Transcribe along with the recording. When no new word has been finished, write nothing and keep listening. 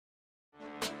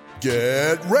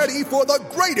Get ready for the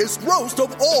greatest roast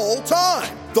of all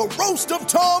time, the Roast of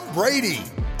Tom Brady,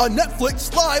 a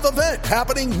Netflix live event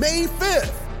happening May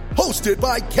 5th. Hosted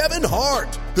by Kevin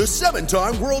Hart, the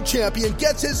 7-time world champion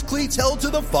gets his cleats held to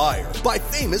the fire by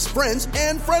famous friends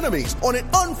and frenemies on an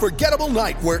unforgettable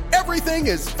night where everything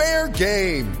is fair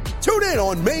game. Tune in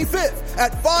on May 5th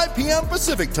at 5 p.m.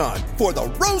 Pacific time for the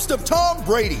Roast of Tom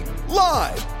Brady,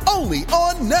 live only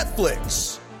on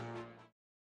Netflix.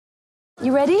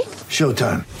 You ready?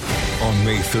 Showtime. On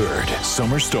May 3rd,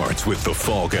 summer starts with The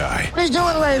Fall Guy. Let's do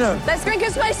it later. Let's drink a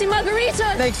spicy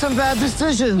margarita. Make some bad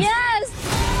decisions.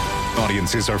 Yes!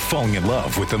 Audiences are falling in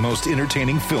love with the most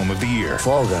entertaining film of the year.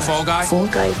 Fall Guy. Fall Guy? Fall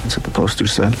Guy. That's what the poster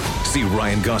said. See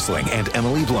Ryan Gosling and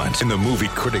Emily Blunt in the movie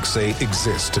critics say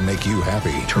exists to make you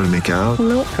happy. Trying to make it out?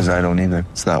 Nope. Because I don't either.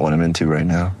 It's not what I'm into right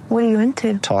now. What are you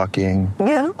into? Talking.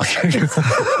 Yeah.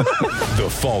 The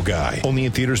Fall Guy. Only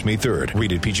in theaters May 3rd.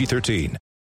 Rated PG-13.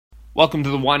 Welcome to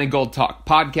the Wine and Gold Talk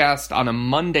podcast on a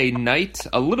Monday night,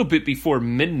 a little bit before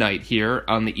midnight here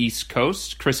on the East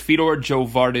Coast. Chris Fedor, Joe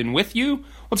Vardon with you.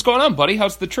 What's going on, buddy?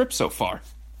 How's the trip so far?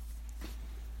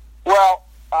 Well,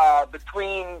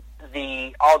 between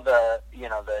all the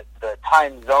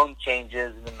time zone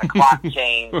changes and the clock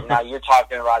change, now you're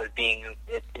talking about it being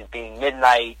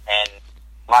midnight, and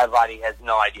my body has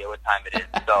no idea what time it is.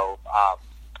 So,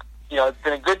 it's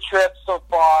been a good trip so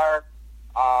far.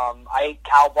 I ate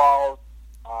cow balls,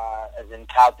 as in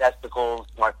cow testicles,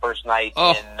 my first night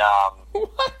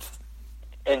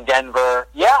in Denver.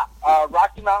 Yeah,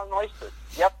 Rocky Mountain oysters.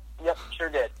 Yep, sure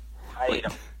did. I ate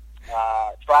them.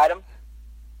 Tried them.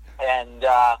 And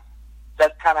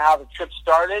that's kind of how the trip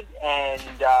started. And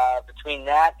between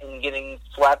that and getting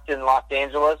swept in Los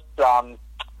Angeles, I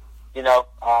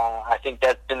think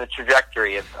that's been the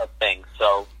trajectory of things.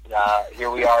 So here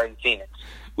we are in Phoenix.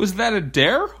 Was that a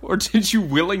dare, or did you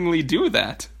willingly do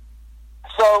that?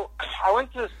 So I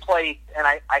went to this place, and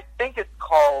I think it's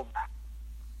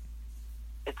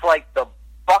like the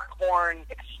Buckhorn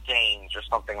Exchange or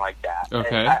something like that.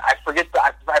 Okay. I forget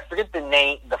the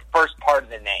name, the first part of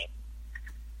the name,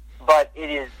 but it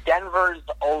is Denver's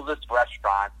oldest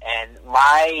restaurant, and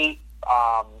my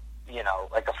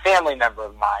like a family member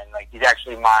of mine, like he's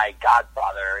actually my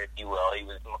godfather, if you will. He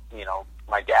was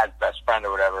my dad's best friend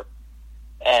or whatever.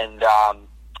 And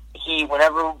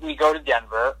whenever we go to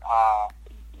Denver,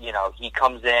 he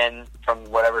comes in from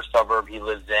whatever suburb he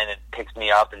lives in and picks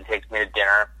me up and takes me to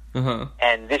dinner. Uh-huh.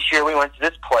 And this year we went to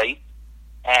this place,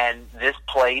 and this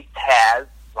place has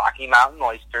Rocky Mountain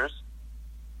oysters.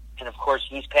 And of course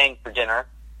he's paying for dinner,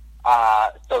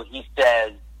 so he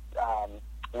says,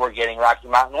 we're getting Rocky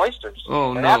Mountain oysters.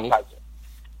 Oh, an no. appetizer.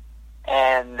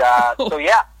 And I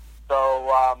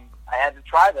had to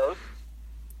try those.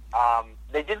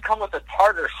 They did come with a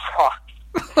tartar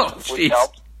sauce, which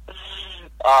helps.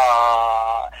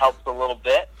 Helps a little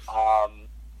bit.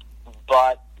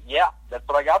 But, yeah, that's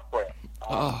what I got for you.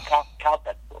 Cow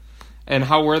testicles. And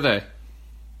how were they?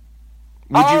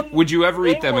 Would you ever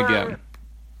eat them again?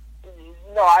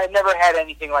 No, I never had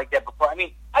anything like that before. I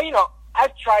mean,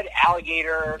 I've tried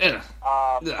alligator,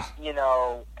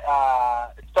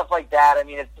 stuff like that. I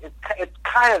mean, it's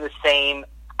kind of the same.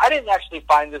 I didn't actually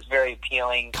find this very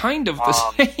appealing. Kind of the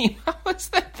same. How is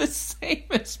that the same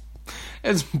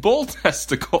as bull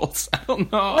testicles? I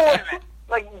don't know. Wait a minute.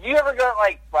 Like, do you ever go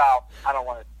I don't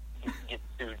want to get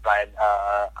sued by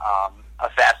a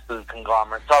fast food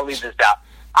conglomerate, so I'll leave this out.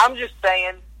 I'm just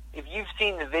saying, if you've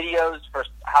seen the videos for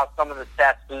how some of the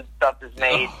fast food stuff is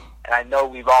made, and I know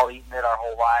we've all eaten it our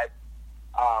whole lives,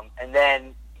 and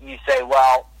then you say,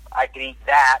 well, I could eat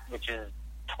that, which is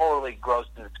totally gross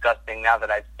and disgusting now that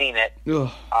I've seen it,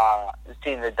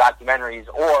 seen the documentaries,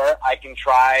 or I can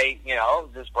try,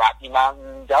 this Rocky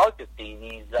Mountain delicacy,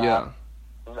 these, cow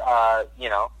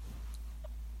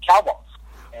balls.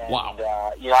 And, wow.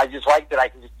 I just like that I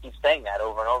can just keep saying that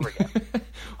over and over again.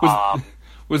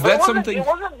 Was that something? It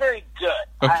wasn't very good.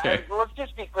 Okay. Let's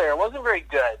just be clear. It wasn't very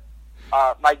good.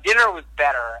 My dinner was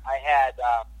better. I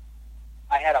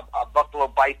had a buffalo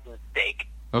bison steak.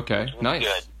 Okay. Nice.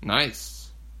 Good. Nice.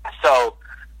 So,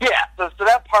 yeah. So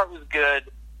that part was good.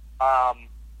 I'm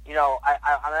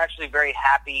actually very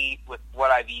happy with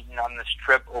what I've eaten on this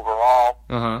trip overall.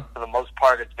 Uh-huh. For the most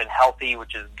part, it's been healthy,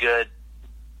 which is good.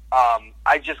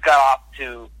 I just got off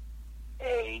to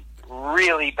a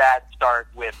really bad start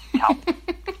with cowboys.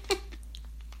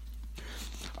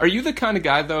 Are you the kind of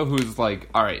guy, though, who's like,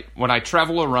 all right, when I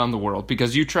travel around the world,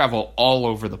 because you travel all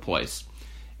over the place,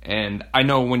 and I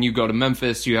know when you go to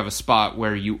Memphis, you have a spot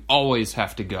where you always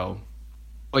have to go.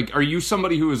 Like, are you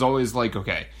somebody who is always like,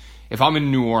 okay, if I'm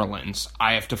in New Orleans,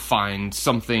 I have to find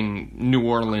something New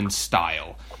Orleans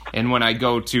style. And when I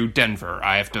go to Denver,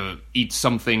 I have to eat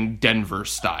something Denver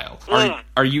style.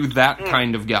 Are you that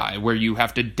kind of guy where you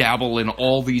have to dabble in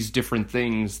all these different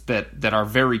things that are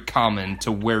very common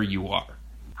to where you are?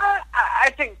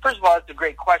 I think, first of all, it's a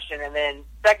great question. And then,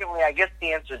 secondly, I guess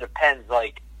the answer depends.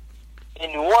 Like,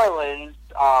 in New Orleans,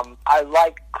 I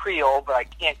like Creole, but I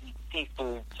can't eat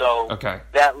seafood, so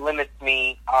that limits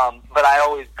me. But I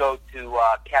always go to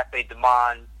Cafe Du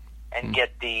Monde and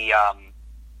get the...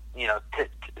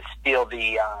 steal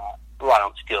the, well, I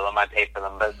don't steal them, I pay for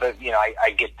them, but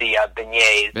I get the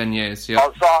beignets. Beignets, yeah.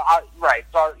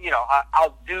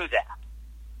 I'll do that.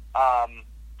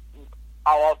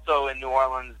 I'll also, in New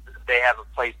Orleans, they have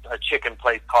a chicken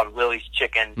place called Willie's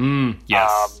Chicken.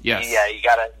 Yes. Yeah, you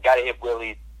gotta hit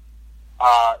Willie's.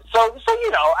 I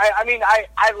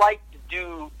like to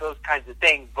do those kinds of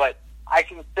things, but I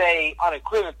can say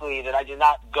unequivocally that I did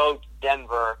not go to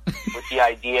Denver with the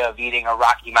idea of eating a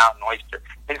Rocky Mountain oyster.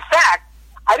 In fact,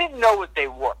 I didn't know what they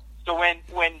were. So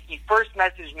when he first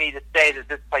messaged me to say that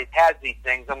this place has these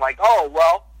things, I'm like, oh,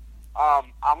 well,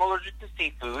 I'm allergic to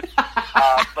seafood,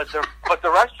 but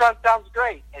the restaurant sounds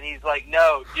great. And he's like,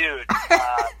 no, dude,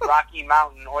 Rocky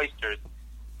Mountain oysters.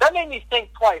 That made me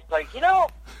think twice, like,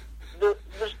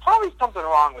 there's probably something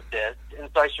wrong with this, and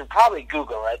so I should probably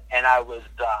Google it. And I was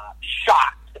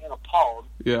shocked and appalled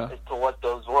as to what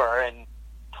those were. And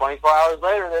 24 hours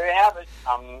later, there you have it.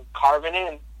 I'm carving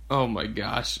in. Oh my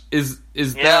gosh! Is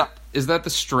that the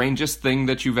strangest thing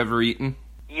that you've ever eaten?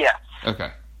 Yes.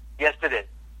 Okay. Yes, it is.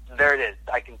 There it is.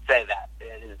 I can say that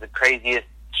it is the craziest,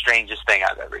 strangest thing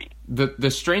I've ever eaten.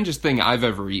 The strangest thing I've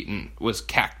ever eaten was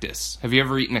cactus. Have you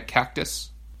ever eaten a cactus?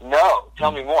 No.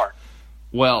 Tell me more.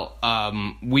 Well,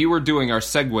 we were doing our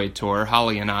Segway tour,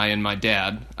 Holly and I and my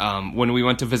dad, when we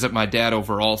went to visit my dad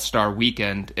over All-Star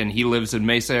Weekend, and he lives in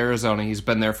Mesa, Arizona. He's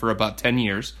been there for about 10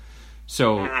 years.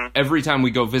 So every time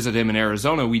we go visit him in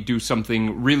Arizona, we do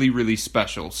something really, really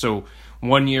special. So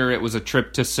one year it was a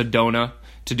trip to Sedona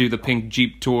to do the Pink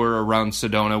Jeep tour around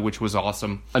Sedona, which was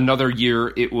awesome. Another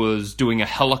year it was doing a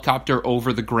helicopter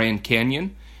over the Grand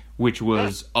Canyon, which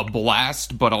was a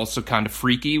blast, but also kind of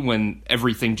freaky when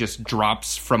everything just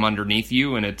drops from underneath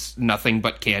you and it's nothing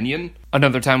but canyon.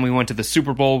 Another time we went to the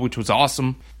Super Bowl, which was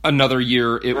awesome. Another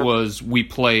year we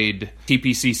played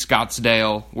TPC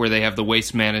Scottsdale, where they have the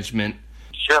waste management.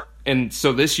 Sure. And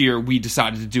so this year we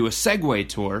decided to do a Segway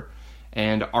tour,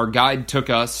 and our guide took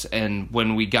us, and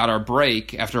when we got our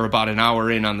break, after about an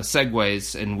hour in on the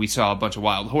Segways, and we saw a bunch of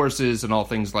wild horses and all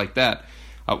things like that,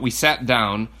 we sat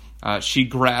down. She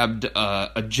grabbed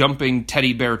a jumping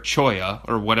teddy bear choya,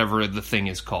 or whatever the thing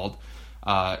is called.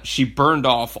 She burned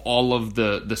off all of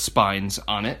the spines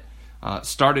on it,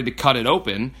 started to cut it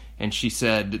open, and she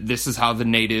said, "This is how the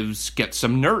natives get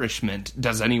some nourishment.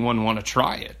 Does anyone want to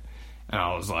try it?" And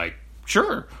I was like,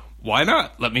 "Sure, why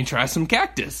not? Let me try some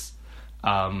cactus."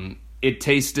 It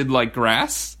tasted like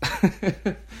grass.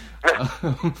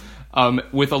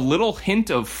 With a little hint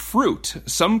of fruit,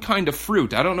 some kind of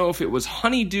fruit. I don't know if it was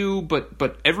honeydew,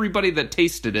 but everybody that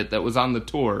tasted it that was on the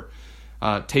tour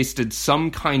tasted some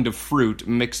kind of fruit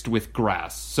mixed with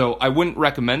grass. So I wouldn't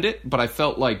recommend it, but I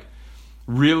felt like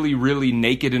really, really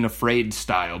Naked and Afraid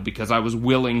style because I was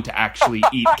willing to actually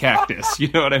eat cactus. You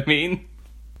know what I mean?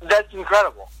 That's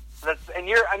incredible.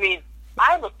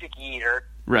 I'm a picky eater.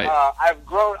 Right. I've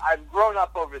grown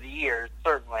up over the years,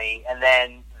 certainly, and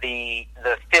then the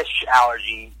fish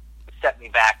allergy set me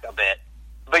back a bit.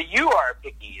 But you are a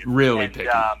picky eater. Really picky.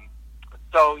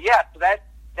 So that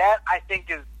I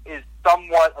think is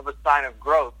somewhat of a sign of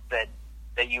growth that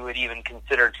you would even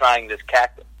consider trying this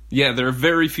cactus. Yeah, there are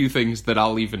very few things that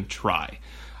I'll even try.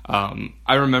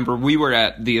 I remember we were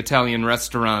at the Italian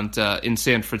restaurant in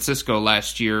San Francisco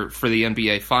last year for the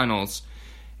NBA Finals,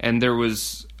 and there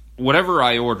was whatever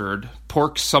I ordered,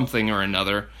 pork something or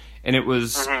another, and it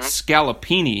was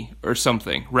scallopini or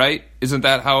something, right? Isn't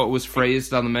that how it was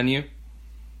phrased on the menu?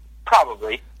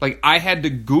 Probably. Like, I had to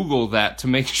Google that to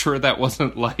make sure that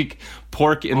wasn't like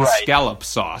pork in scallop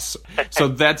sauce. So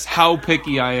that's how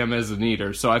picky I am as an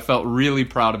eater. So I felt really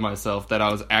proud of myself that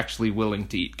I was actually willing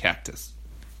to eat cactus.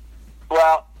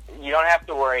 Well, you don't have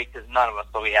to worry because none of us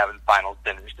will be having finals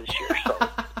dinners this year, so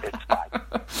it's fine.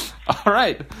 All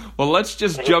right. Well, let's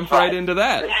just jump right into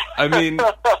that. I mean,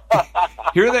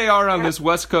 here they are on this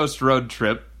West Coast road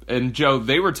trip, and Joe,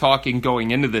 they were talking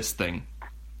going into this thing.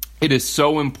 It is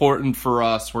so important for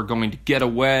us. We're going to get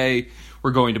away.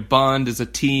 We're going to bond as a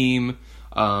team,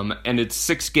 and it's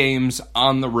 6 games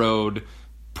on the road,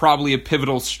 probably a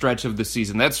pivotal stretch of the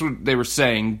season. That's what they were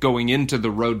saying going into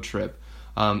the road trip.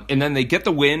 And then they get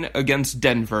the win against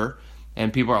Denver,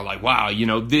 And people are like, wow,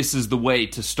 this is the way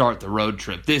to start the road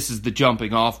trip. This is the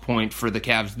jumping off point for the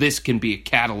Cavs. This can be a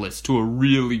catalyst to a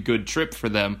really good trip for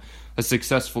them, a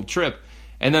successful trip.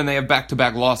 And then they have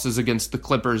back-to-back losses against the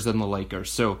Clippers and the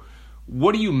Lakers. So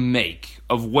what do you make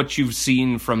of what you've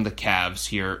seen from the Cavs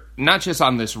here, not just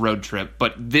on this road trip,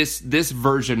 but this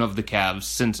version of the Cavs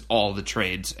since all the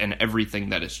trades and everything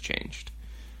that has changed?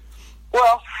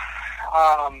 Well,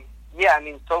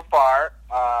 so far,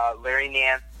 Larry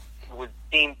Nance would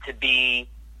seem to be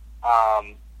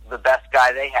the best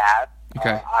guy they have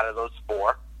out of those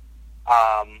four.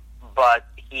 But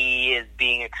he is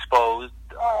being exposed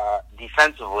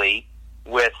defensively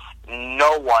with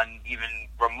no one even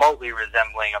remotely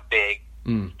resembling a big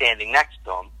standing next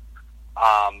to him.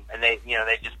 And they've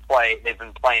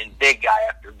been playing big guy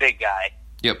after big guy.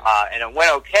 Yep. And it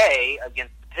went okay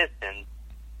against the Pistons.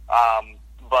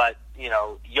 But,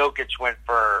 Jokic went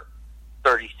for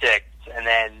 36, and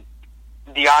then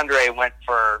DeAndre went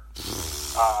for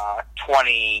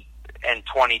 20 and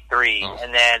 23. Oh.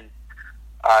 And then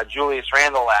Julius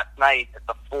Randle last night at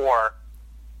the 4,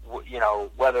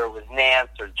 whether it was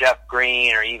Nance or Jeff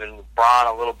Green or even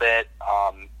LeBron a little bit,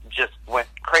 just went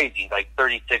crazy, like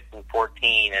 36 and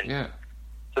 14. And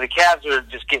so the Cavs are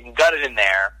just getting gutted in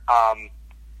there. I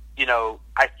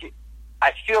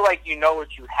feel like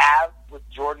what you have with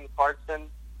Jordan Clarkson.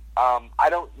 I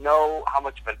don't know how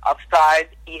much of an upside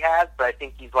he has, but I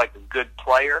think he's like a good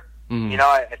player. Mm-hmm.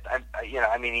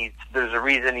 There's a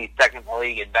reason he's second in the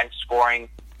league in bench scoring,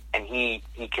 and he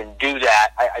can do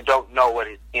that. I don't know what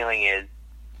his ceiling is.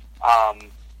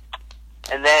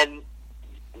 And then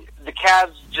the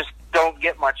Cavs just don't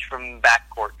get much from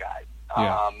backcourt guys.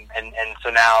 And so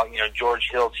now, George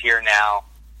Hill's here now,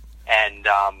 and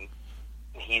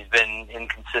he's been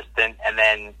inconsistent, and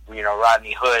then,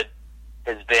 Rodney Hood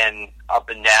has been up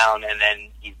and down, and then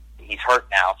he's hurt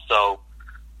now. So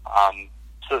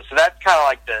that's kind of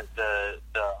like the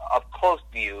up close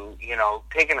view,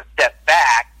 taking a step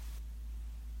back,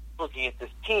 looking at this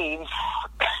team.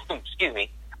 Excuse me.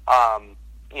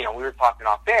 We were talking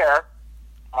off air.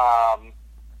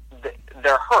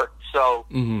 They're hurt, so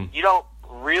you don't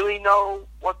really know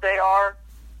what they are.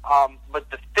 But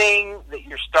the thing that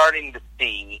you're starting to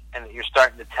see and that you're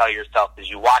starting to tell yourself is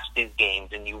you watch these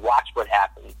games and you watch what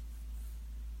happens,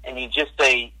 and you just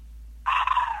say,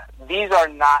 these are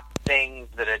not things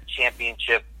that a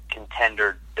championship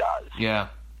contender does. Yeah.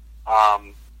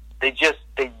 They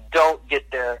don't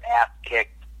get their ass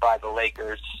kicked by the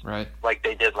Lakers like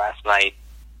they did last night.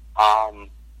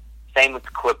 Same with the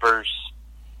Clippers.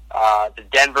 The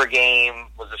Denver game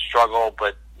was a struggle,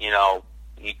 but,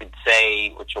 you could say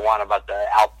what you want about the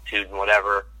altitude and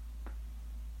whatever.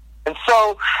 And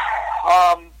so,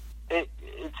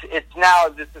 it's now,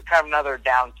 this is kind of another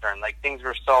downturn. Like, things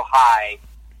were so high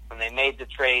when they made the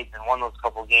trades and won those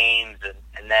couple games,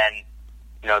 and then,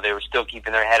 they were still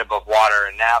keeping their head above water,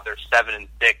 and now they're 7-6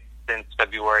 since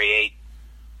February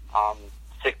 8th.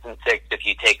 6-6 if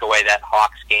you take away that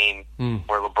Hawks game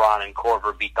where LeBron and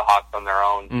Korver beat the Hawks on their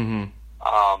own. Mm-hmm.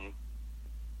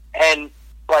 And,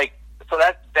 so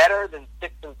that's better than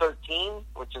 6-13,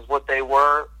 which is what they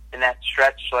were in that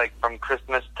stretch, from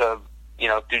Christmas to,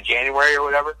 through January or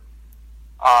whatever.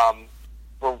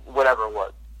 Or whatever it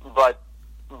was. But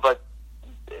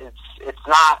it's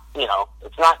not,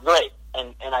 it's not great.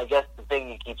 And I guess the thing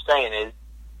you keep saying is,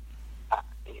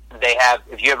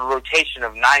 if you have a rotation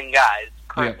of 9 guys,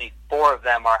 currently 4 of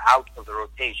them are out of the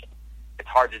rotation. It's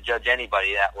hard to judge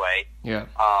anybody that way. Yeah.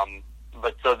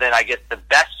 But so then I guess the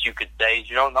best you could say is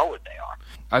you don't know what they are.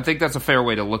 I think that's a fair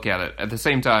way to look at it. At the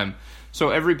same time, so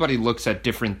everybody looks at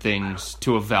different things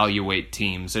to evaluate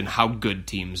teams and how good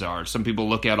teams are. Some people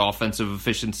look at offensive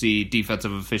efficiency,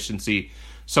 defensive efficiency.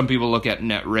 Some people look at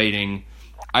net rating.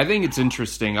 I think it's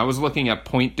interesting. I was looking at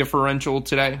point differential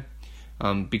today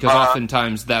because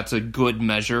oftentimes that's a good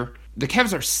measure. The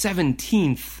Cavs are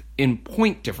 17th in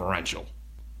point differential.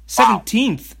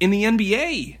 17th in the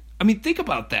NBA. I mean, think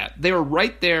about that. They are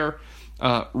right there,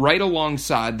 right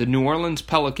alongside the New Orleans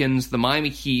Pelicans, the Miami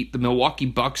Heat, the Milwaukee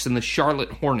Bucks, and the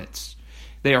Charlotte Hornets.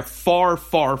 They are far,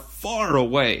 far, far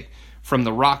away from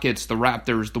the Rockets, the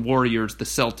Raptors, the Warriors, the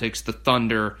Celtics, the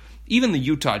Thunder, even the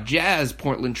Utah Jazz,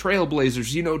 Portland Trail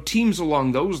Blazers, teams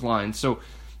along those lines. So,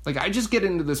 I just get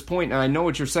into this point, and I know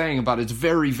what you're saying about it's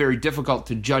very, very difficult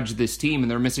to judge this team, and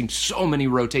they're missing so many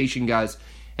rotation guys,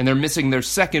 and they're missing their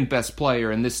second best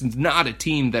player, and this is not a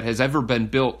team that has ever been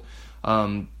built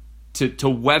to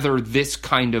weather this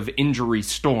kind of injury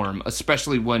storm,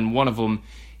 especially when one of them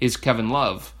is Kevin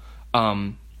Love.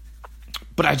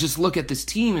 But I just look at this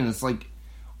team, and it's like,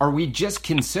 are we just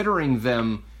considering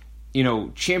them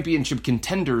championship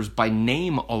contenders by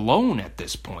name alone at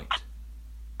this point.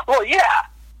 Well, yeah.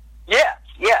 Yes.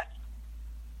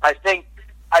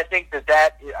 I think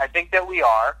that we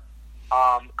are.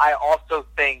 I also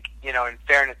think, in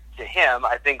fairness to him,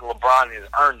 I think LeBron has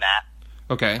earned that.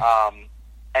 Okay.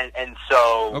 And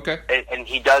so, okay. And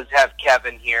he does have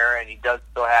Kevin here, and he does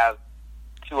still have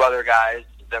two other guys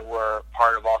that were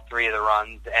part of all three of the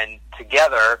runs, and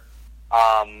together,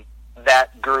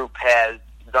 that group has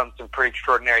done some pretty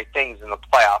extraordinary things in the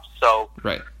playoffs. So,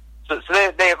 right. So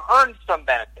they have earned some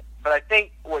benefit. But I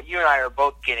think what you and I are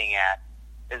both getting at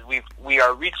is we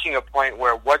are reaching a point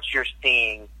where what you're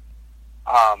seeing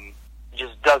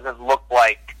just doesn't look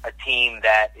like a team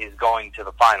that is going to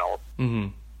the finals. Mm-hmm.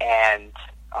 And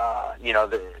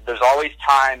there's always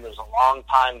time. There's a long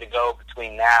time to go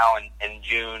between now and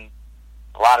June.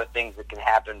 A lot of things that can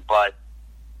happen, but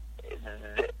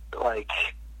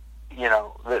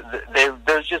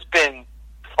there's just been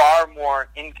far more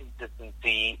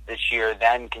inconsistency this year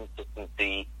than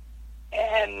consistency,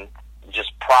 and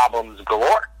just problems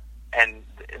galore. And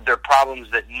they're problems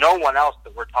that no one else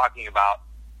that we're talking about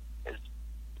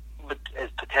as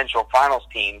potential finals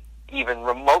team even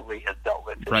remotely has dealt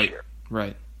with this year.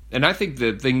 Right. And I think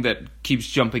the thing that keeps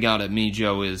jumping out at me,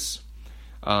 Joe, is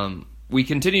we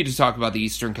continue to talk about the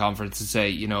Eastern Conference and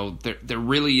say, there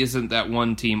really isn't that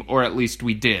one team, or at least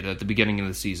we did at the beginning of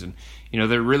the season.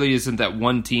 There really isn't that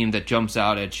one team that jumps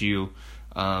out at you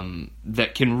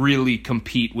that can really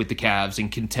compete with the Cavs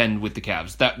and contend with the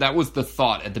Cavs. That was the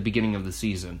thought at the beginning of the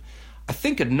season. I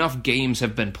think enough games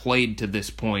have been played to this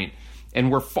point, and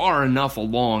we're far enough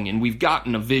along, and we've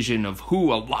gotten a vision of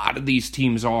who a lot of these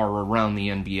teams are around the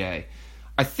NBA.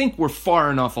 I think we're far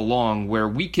enough along where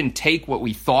we can take what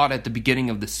we thought at the beginning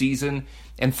of the season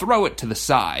and throw it to the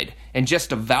side and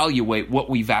just evaluate what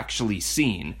we've actually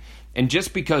seen. And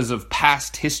just because of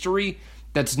past history,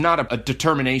 that's not a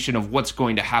determination of what's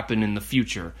going to happen in the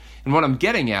future. And what I'm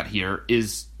getting at here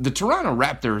is the Toronto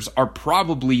Raptors are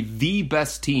probably the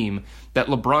best team that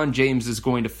LeBron James is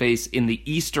going to face in the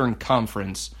Eastern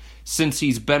Conference since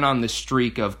he's been on this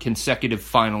streak of consecutive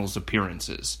finals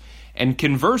appearances. And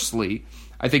conversely,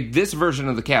 I think this version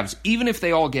of the Cavs, even if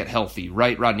they all get healthy,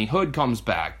 right? Rodney Hood comes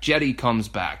back, Jetty comes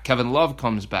back, Kevin Love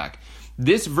comes back.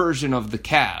 This version of the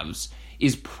Cavs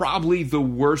is probably the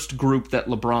worst group that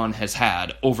LeBron has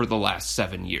had over the last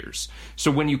 7 years.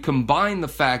 So when you combine the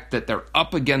fact that they're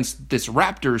up against this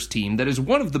Raptors team that is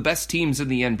one of the best teams in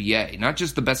the NBA, not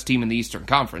just the best team in the Eastern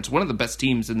Conference, one of the best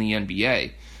teams in the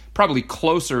NBA, probably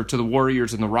closer to the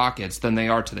Warriors and the Rockets than they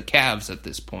are to the Cavs at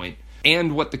this point,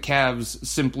 and what the Cavs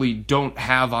simply don't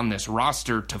have on this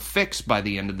roster to fix by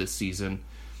the end of this season,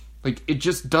 it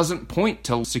just doesn't point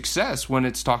to success when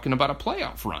it's talking about a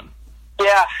playoff run.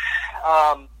 Yeah.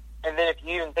 And then if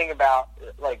you even think about,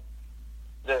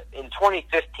 in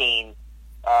 2015,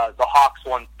 the Hawks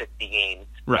won 50 games,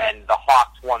 right, and the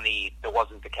Hawks won the East. It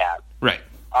wasn't the Cavs. Right.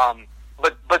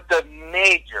 But the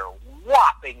major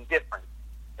whopping difference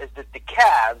is that the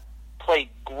Cavs played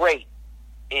great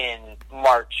in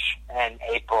March and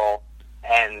April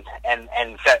and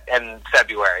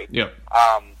February. Yep.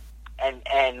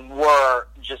 And were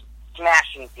just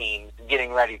smashing teams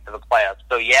getting ready for the playoffs.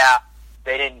 So yeah,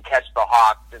 they didn't catch the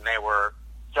Hawks, and they were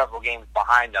several games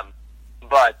behind them.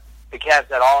 But the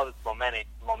Cavs had all this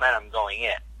momentum going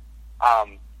in.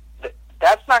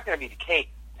 That's not going to be the case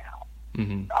now.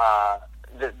 Mm-hmm.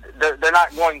 They're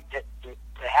not going to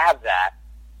have that.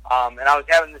 And I was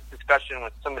having this discussion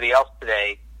with somebody else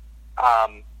today,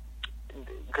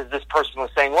 because this person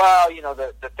was saying, well,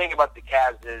 the thing about the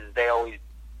Cavs is they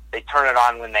turn it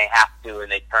on when they have to,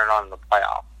 and they turn it on in the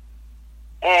playoffs.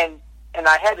 And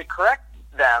I had to correct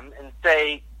them and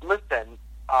say, listen,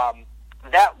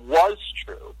 that was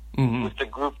true mm-hmm. with the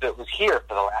group that was here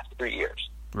for the last 3 years.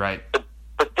 Right. But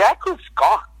that group's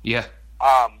gone. Yeah.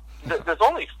 There's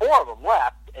only 4 of them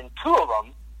left, and 2 of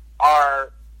them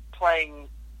are playing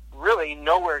really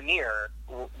nowhere near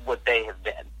what they have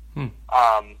been.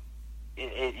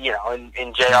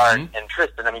 In JR mm-hmm. and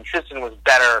Tristan. I mean, Tristan was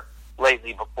better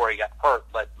lately before he got hurt,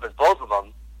 but both of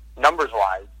them,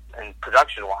 numbers-wise and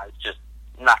production-wise, just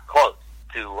not close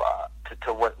to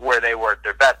where they were at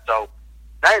their best. So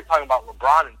now you're talking about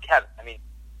LeBron and Kevin. I mean,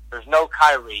 there's no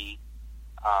Kyrie.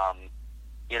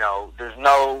 There's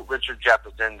no Richard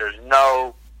Jefferson. There's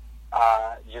no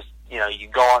you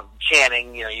go on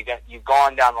Channing. You've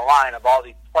gone down the line of all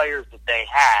these players that they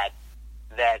had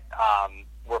that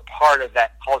were part of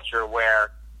that culture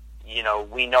where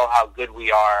we know how good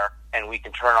we are and we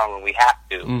can turn on when we have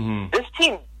to. Mm-hmm. This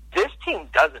team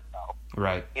doesn't know.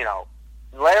 Right.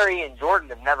 Larry and Jordan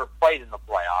have never played in the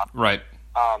playoffs. Right.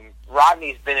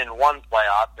 Rodney's been in one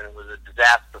playoff, and it was a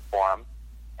disaster for him.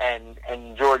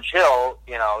 And George Hill,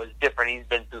 is different. He's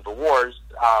been through the wars,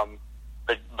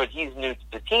 but he's new to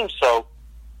the team. So,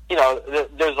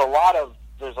 there's a lot of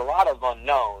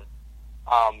unknown.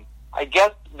 I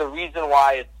guess the reason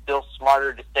why it's still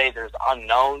smarter to say there's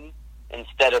unknown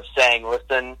instead of saying,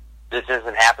 listen, this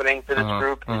isn't happening to this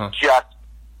group, is just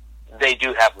they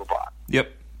do have LeBron.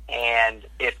 Yep. And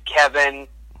if Kevin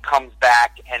comes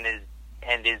back and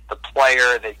is the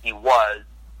player that he was,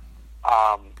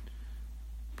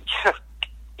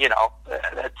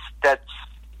 that's.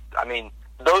 I mean,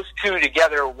 those two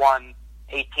together won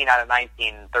 18 out of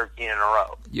 19, 13 in a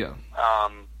row. Yeah.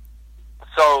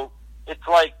 So it's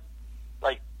like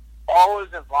all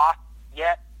isn't lost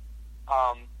yet.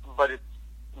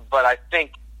 But I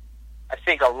think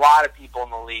a lot of people in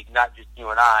the league, not just you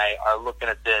and I, are looking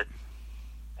at this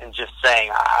and just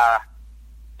saying,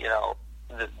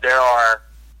 there are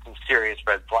some serious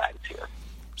red flags here.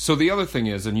 So the other thing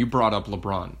is, and you brought up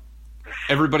LeBron.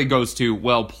 Everybody goes to,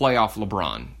 playoff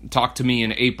LeBron. Talk to me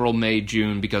in April, May,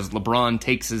 June, because LeBron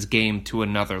takes his game to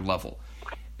another level.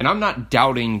 And I'm not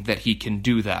doubting that he can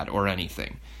do that or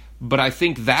anything. But I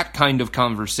think that kind of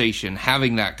conversation,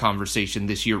 having that conversation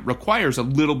this year, requires a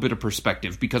little bit of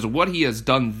perspective because of what he has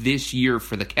done this year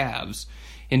for the Cavs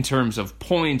in terms of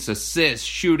points, assists,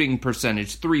 shooting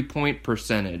percentage, three-point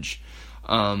percentage.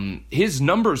 His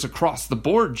numbers across the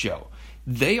board, Joe,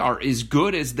 they are as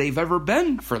good as they've ever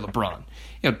been for LeBron.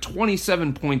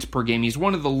 27 points per game. He's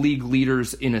one of the league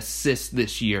leaders in assists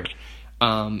this year.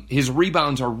 His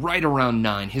rebounds are right around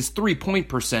 9. His three-point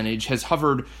percentage has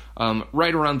hovered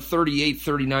right around 38,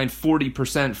 39,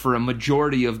 40% for a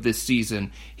majority of this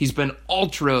season. He's been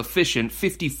ultra efficient,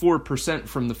 54%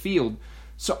 from the field.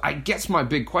 So I guess my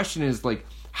big question is,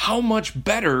 how much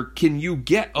better can you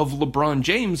get of LeBron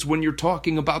James when you're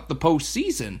talking about the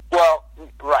postseason? Well,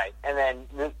 right. And then,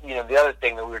 the other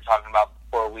thing that we were talking about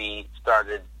before we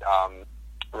started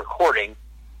recording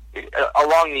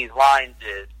along these lines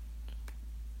is,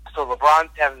 so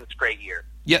LeBron's having this great year.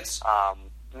 Yes.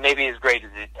 Maybe as great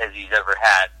as he's ever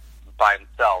had by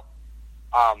himself.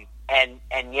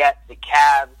 And yet the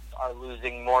Cavs are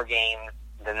losing more games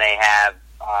than they have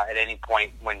at any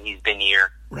point when he's been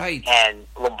here. Right. And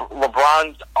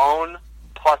LeBron's own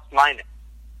plus-minus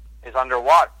is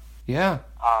underwater. Yeah.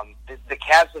 The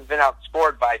Cavs have been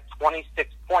outscored by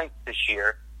 26 points this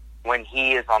year when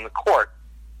he is on the court.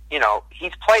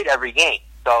 He's played every game.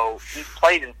 So he's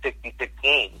played in 66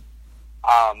 games.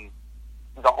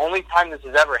 The only time this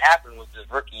has ever happened was his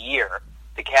rookie year.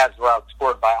 The Cavs were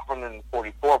outscored by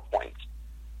 144 points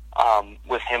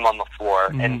with him on the floor.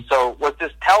 Mm-hmm. And so what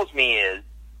this tells me is,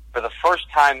 for the first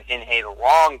time in a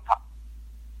long time,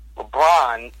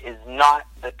 LeBron is not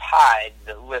the tide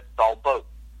that lifts all boats.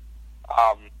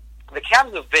 The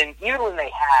Cavs have been, even when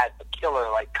they had a killer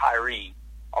like Kyrie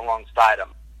alongside him,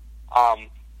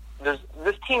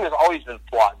 this team has always been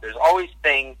flawed. There's always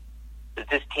things that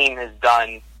this team has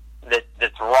done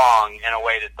that's wrong in a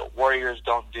way that the Warriors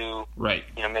don't do. Right.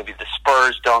 Maybe the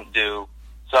Spurs don't do.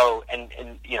 So, and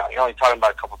you're only talking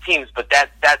about a couple teams, but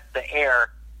that's the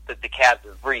air that the Cavs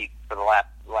have breathed for the last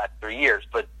 3 years.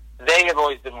 But they have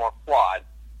always been more flawed,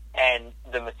 and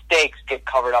the mistakes get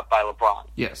covered up by LeBron.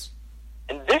 Yes.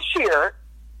 And this year,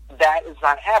 that is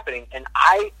not happening, and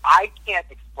I can't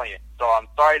explain it. So I'm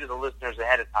sorry to the listeners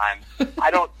ahead of time.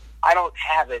 I don't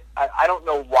have it. I don't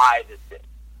know why this is.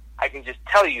 I can just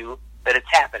tell you that it's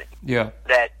happening. Yeah.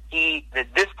 That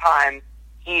this time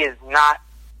he is not.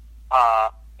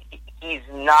 He's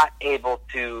not able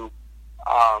to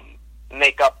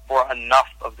make up for enough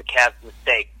of the Cavs'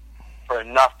 mistakes, for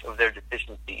enough of their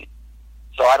deficiencies.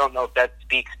 So I don't know if that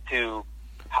speaks to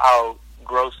how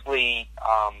grossly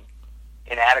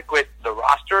inadequate the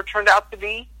roster turned out to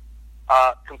be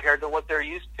compared to what they're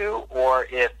used to, or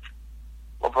if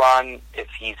LeBron, if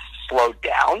he's slowed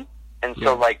down, and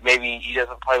so maybe he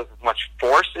doesn't play with as much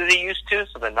force as he used to,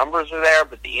 so the numbers are there,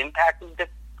 but the impact is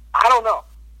different. I don't know.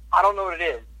 I don't know what it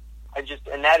is.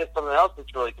 And that is something else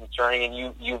that's really concerning,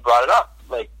 and you brought it up.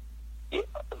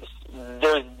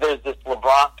 There's this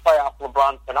playoff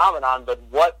LeBron phenomenon, but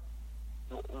what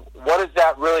is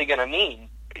that really going to mean?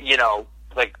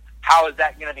 How is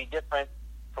that going to be different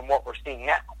from what we're seeing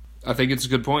now? I think it's a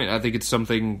good point. I think it's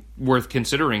something worth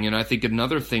considering, and I think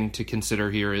another thing to consider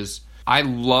here is I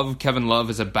love Kevin Love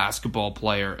as a basketball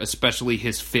player, especially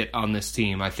his fit on this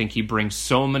team. I think he brings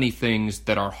so many things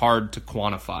that are hard to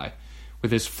quantify.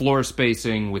 With his floor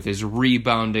spacing, with his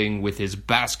rebounding, with his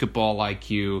basketball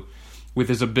IQ, with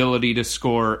his ability to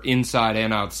score inside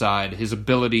and outside, his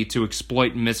ability to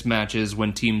exploit mismatches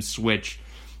when teams switch.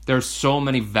 There's so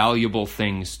many valuable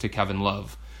things to Kevin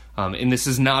Love. And this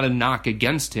is not a knock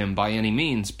against him by any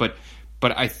means, but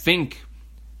I think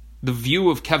the view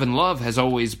of Kevin Love has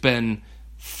always been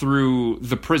through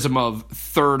the prism of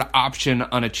third option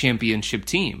on a championship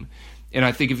team. And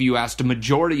I think if you asked a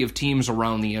majority of teams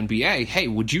around the NBA, hey,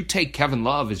 would you take Kevin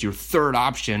Love as your third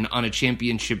option on a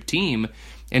championship team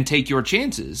and take your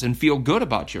chances and feel good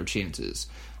about your chances?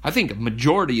 I think a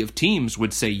majority of teams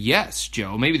would say yes,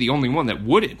 Joe. Maybe the only one that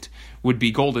wouldn't would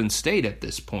be Golden State at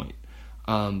this point.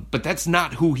 But that's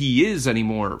not who he is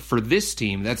anymore for this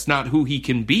team. That's not who he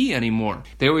can be anymore.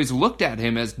 They always looked at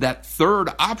him as that third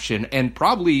option and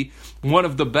probably one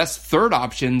of the best third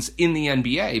options in the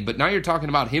NBA. But now you're talking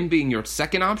about him being your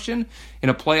second option in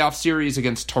a playoff series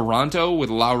against Toronto with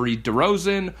Lowry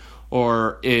DeRozan,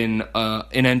 or in an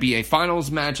NBA Finals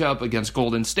matchup against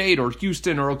Golden State or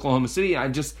Houston or Oklahoma City. I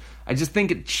just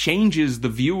think it changes the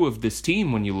view of this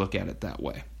team when you look at it that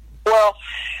way. Well,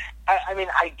 I mean,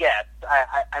 I guess.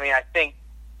 I mean, I think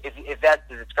if that's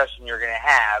the discussion you're going to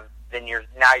have, then you're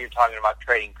talking about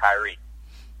trading Kyrie,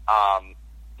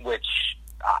 which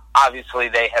obviously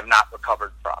they have not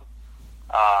recovered from.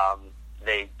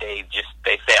 They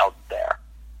failed there.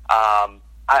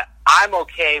 I'm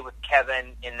okay with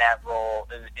Kevin in that role,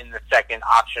 in the second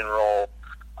option role.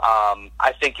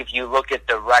 I think if you look at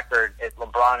the record, at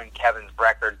LeBron and Kevin's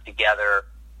record together,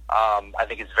 I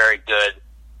think it's very good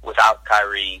without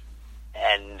Kyrie.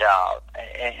 And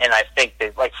I think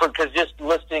that, because just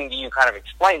listening to you kind of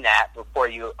explain that before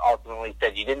you ultimately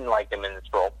said you didn't like him in this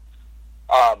role,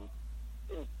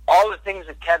 all the things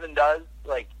that Kevin does,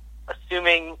 like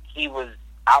assuming he was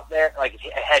out there, like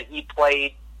had he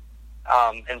played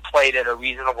and played at a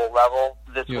reasonable level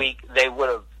this week, they would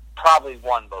have probably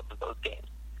won both of those games.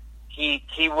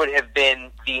 He would have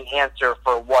been the answer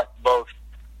for what both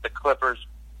the Clippers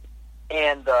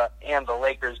and the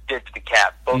Lakers did to the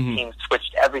Cavs. Both teams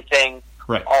switched everything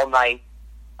all night.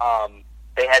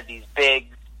 They had these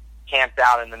bigs camped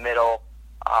out in the middle.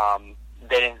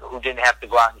 Who didn't have to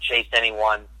go out and chase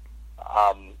anyone.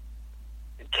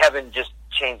 Kevin just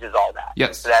changes all that.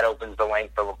 Yes, so that opens the lane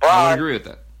for LeBron. I agree with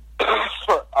that.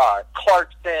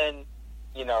 Clarkson,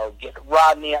 get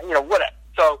Rodney, whatever.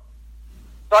 So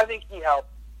I think he helped,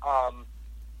 and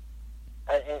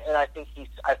I think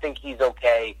he's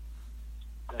okay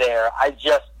there. I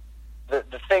just the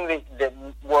thing that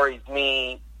worries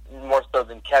me more so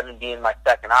than Kevin being my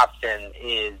second option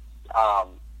is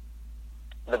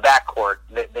the backcourt.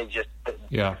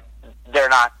 They're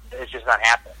not. It's just not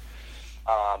happening.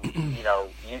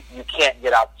 You can't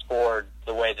get outscored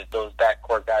the way that those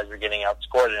backcourt guys are getting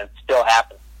outscored, and it's still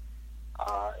happening.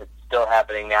 It's still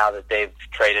happening now that they've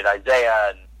traded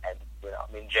Isaiah,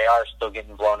 and JR is still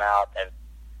getting blown out, and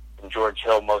George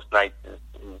Hill most nights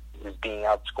is being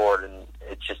outscored, and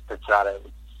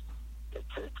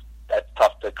that's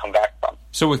tough to come back from.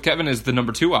 So with Kevin as the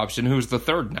number two option, who's the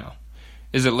third now?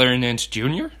 Is it Larry Nance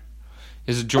Jr.?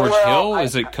 Is it George Hill?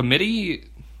 Is it committee?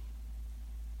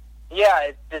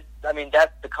 Yeah,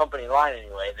 that's the company line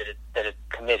anyway. That it's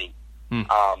committee.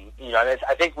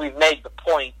 I think we've made the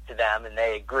point to them, and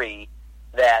they agree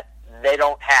that they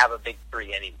don't have a big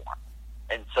three anymore,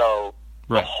 and so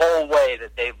the whole way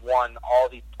that they've won all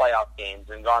these playoff games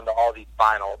and gone to all these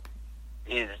finals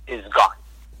is gone.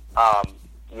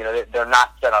 They're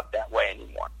not set up that way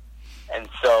anymore, and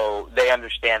so they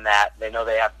understand that. They know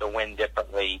they have to win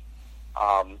differently.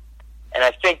 And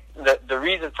I think the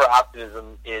reason for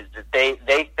optimism is that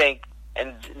they think,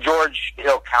 and George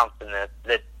Hill counts in this,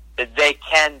 that they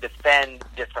can defend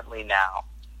differently now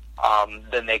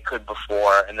than they could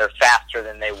before, and they're faster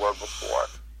than they were before.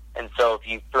 And so if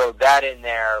you throw that in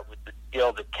there with the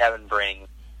skill that Kevin brings,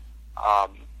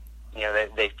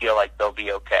 they feel like they'll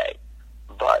be okay.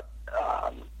 But,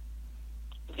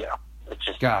 it's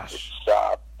just... Gosh.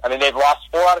 They've lost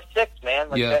 4 out of 6, man.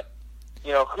 That,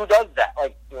 who does that?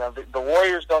 The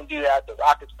Warriors don't do that. The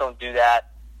Rockets don't do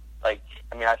that. I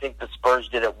think the Spurs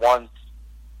did it once.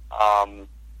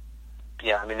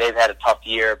 They've had a tough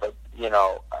year, but, I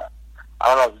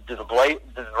don't know.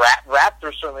 The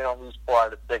Raptors certainly don't lose 4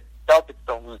 out of 6. Celtics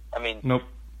don't lose. Nope.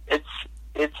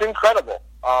 It's incredible.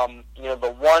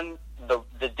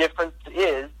 The difference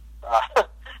is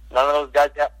none of those guys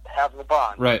have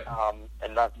LeBron. Right.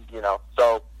 And not,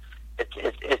 so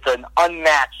it's an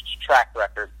unmatched track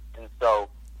record, and so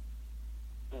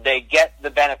they get the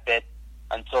benefit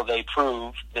until they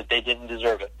prove that they didn't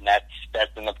deserve it, and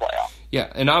that's in the playoffs.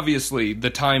 Yeah, and obviously the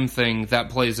time thing, that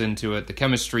plays into it. The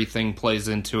chemistry thing plays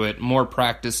into it. More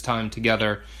practice time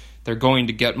together. They're going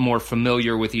to get more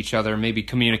familiar with each other. Maybe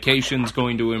communication's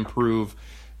going to improve.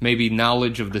 maybe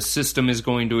knowledge of the system is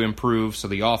going to improve, so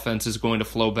the offense is going to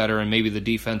flow better, and maybe the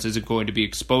defense isn't going to be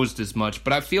exposed as much.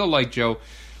 But I feel like, Joe,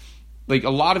 like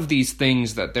a lot of these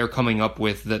things that they're coming up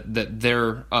with, that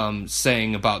they're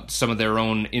saying about some of their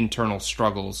own internal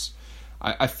struggles,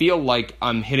 I feel like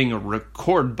I'm hitting a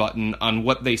record button on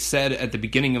what they said at the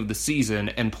beginning of the season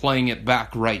and playing it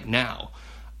back right now.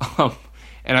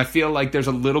 And I feel like there's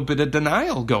a little bit of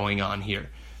denial going on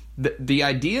here. The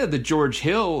idea that George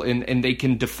Hill and they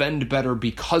can defend better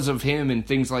because of him and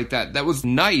things like that, that was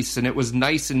nice, and it was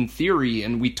nice in theory,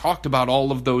 and we talked about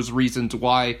all of those reasons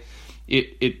why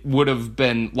it would have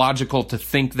been logical to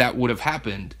think that would have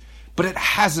happened. But it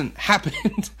hasn't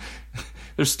happened.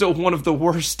 They're still one of the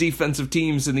worst defensive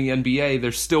teams in the NBA.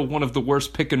 They're still one of the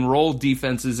worst pick-and-roll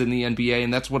defenses in the NBA,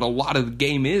 and that's what a lot of the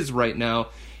game is right now.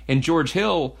 And George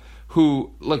Hill,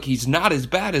 who, look, he's not as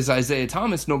bad as Isaiah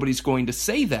Thomas. Nobody's going to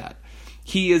say that.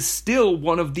 He is still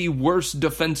one of the worst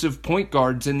defensive point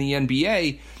guards in the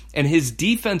NBA, and his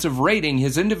defensive rating,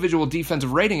 his individual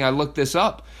defensive rating, I looked this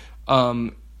up,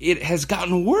 it has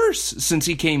gotten worse since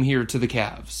he came here to the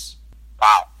Cavs.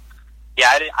 Wow.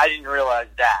 Yeah, I didn't realize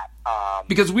that.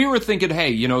 Because we were thinking,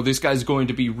 hey, this guy's going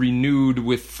to be renewed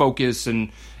with focus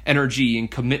and energy and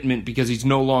commitment because he's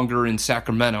no longer in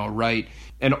Sacramento, right?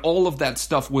 And all of that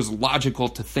stuff was logical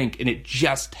to think, and it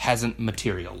just hasn't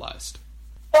materialized.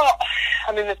 Well,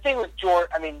 I mean, the thing with George,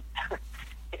 I mean,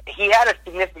 he had a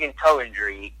significant toe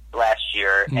injury last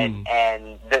year,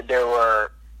 and there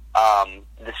were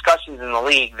discussions in the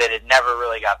league that it never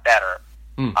really got better.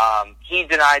 He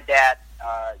denied that.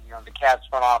 The Cavs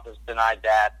front office denied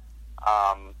that.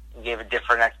 Gave a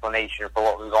different explanation for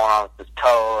what was going on with his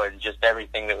toe and just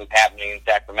everything that was happening in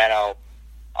Sacramento.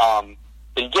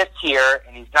 But he gets here,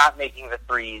 and he's not making the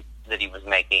threes that he was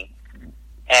making.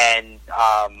 And,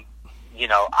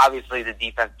 obviously the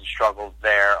defensive struggles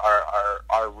there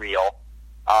are real.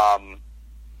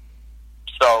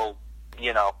 So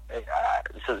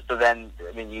then,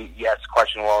 I mean, you ask the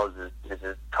question, well, is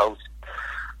his toe,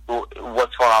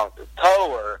 what's going on with his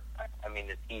toe? Or, I mean,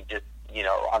 is he just,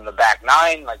 on the back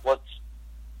nine? Like, what's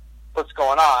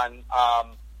going on?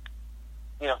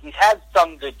 He's had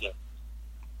some good games.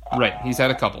 Right, he's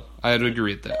had a couple. I had to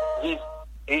agree with that.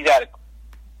 He's had a couple.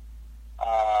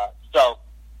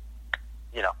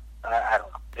 I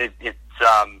don't know. It's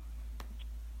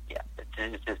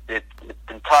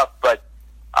been tough, but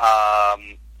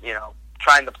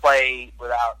trying to play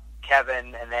without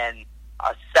Kevin and then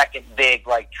a second big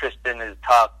like Tristan is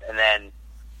tough, and then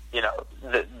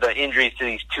the injuries to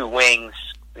these two wings,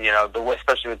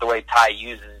 especially with the way Ty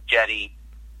uses Jetty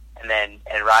and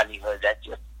Rodney Hood, that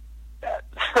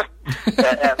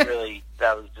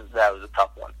was a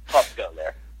tough one. Tough go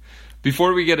there.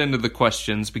 Before we get into the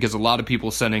questions, because a lot of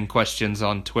people send in questions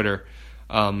on Twitter,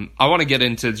 I want to get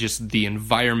into just the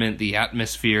environment, the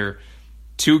atmosphere.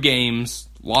 2 games,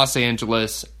 Los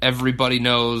Angeles, everybody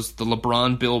knows the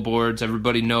LeBron billboards,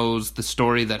 everybody knows the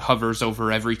story that hovers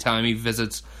over every time he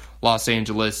visits Los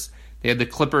Angeles. They had the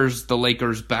Clippers, the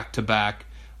Lakers back-to-back,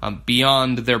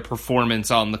 beyond their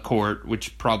performance on the court,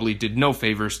 which probably did no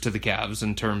favors to the Cavs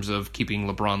in terms of keeping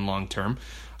LeBron long-term.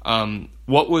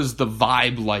 What was the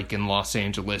vibe like in Los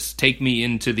Angeles? Take me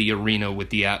into the arena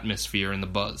with the atmosphere and the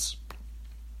buzz.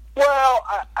 Well,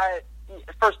 I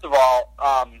first of all,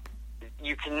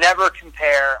 you can never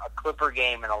compare a Clipper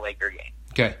game and a Laker game.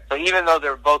 Okay. So even though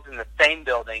they're both in the same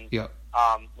building, yep.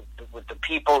 With the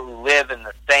people who live in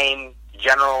the same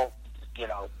general,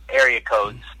 area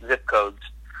codes, zip codes,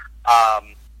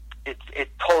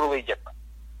 it's totally different.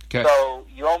 Okay. So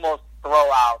you almost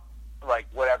throw out like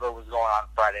whatever was going on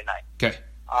Friday night. Okay.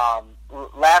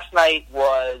 Last night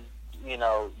was,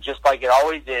 just like it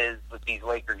always is with these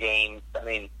Laker games. I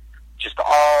mean, just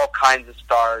all kinds of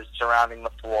stars surrounding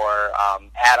the floor.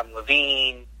 Adam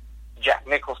Levine, Jack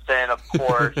Nicholson, of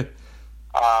course.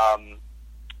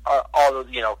 All those,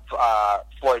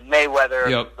 Floyd Mayweather.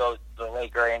 Yep. The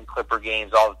Laker and Clipper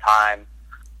games all the time.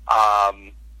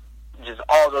 Just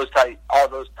all those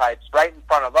types. Right in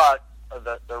front of us,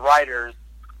 the writers,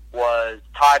 was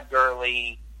Todd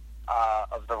Gurley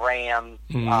of the Rams.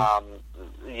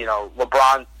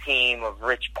 LeBron's team of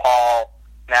Rich Paul,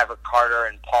 Maverick Carter,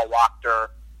 and Paul Wachter,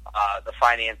 the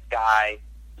finance guy.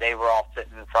 They were all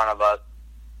sitting in front of us.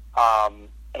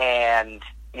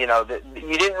 You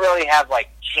didn't really have like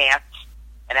chants,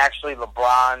 and actually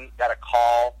LeBron got a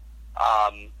call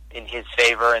in his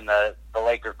favor, and the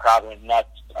Laker crowd went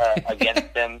nuts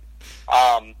against him.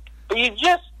 But you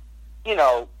just,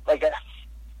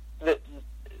 the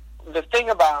thing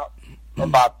about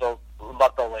the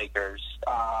Lakers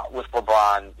with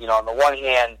LeBron, on the one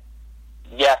hand,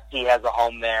 yes, he has a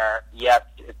home there. Yes,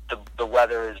 the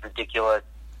weather is ridiculous.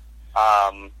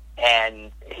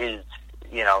 And his,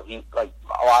 he like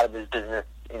a lot of his business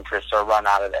interests are run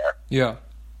out of there. Yeah.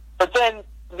 But then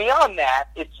beyond that,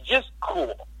 it's just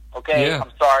cool. Okay, Yeah.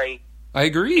 I'm sorry. I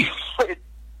agree.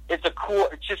 It's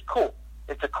just cool.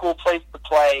 It's a cool place to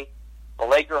play. The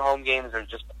Laker home games are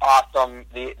just awesome.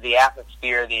 The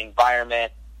atmosphere, the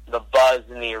environment, the buzz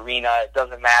in the arena. It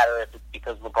doesn't matter if it's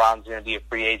because LeBron's going to be a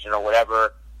free agent or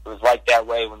whatever. It was like that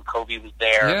way when Kobe was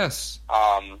there. Yes.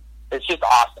 It's just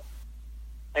awesome.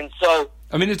 And so,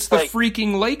 I mean, it's the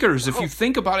freaking Lakers. If you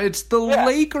think about it, it's the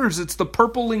Lakers. It's the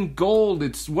purple and gold.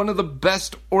 It's one of the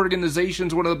best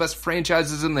organizations, one of the best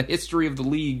franchises in the history of the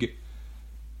league.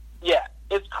 Yeah,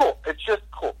 it's cool. It's just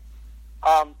cool.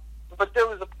 But there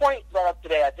was a point brought up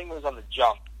today, I think it was on The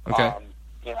Jump. Okay.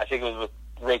 I think it was with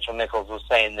Rachel Nichols was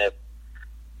saying that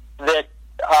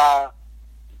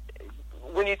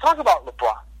when you talk about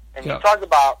LeBron and you talk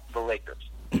about the Lakers,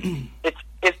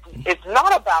 it's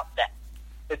not about that.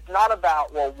 It's not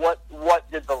about, well, what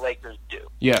did the Lakers do?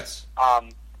 Yes.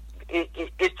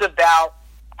 It's about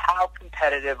how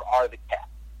competitive are the Cavs.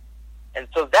 And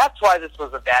so that's why this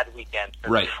was a bad weekend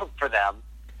for them.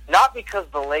 Not because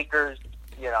the Lakers,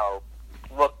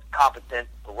 looked competent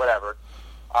or whatever,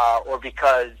 or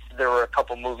because there were a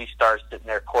couple movie stars sitting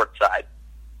there courtside.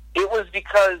 It was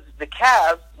because the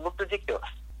Cavs looked ridiculous.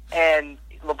 And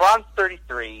LeBron's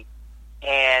 33,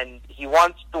 and he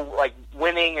wants to,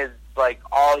 winning is,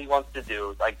 all he wants to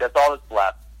do. That's all that's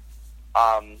left.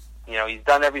 He's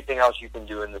done everything else you can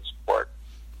do in this sport.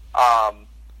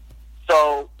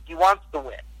 So he wants to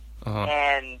win. Uh-huh.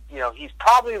 And, he's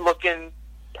probably looking,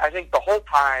 I think the whole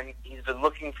time, he's been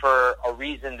looking for a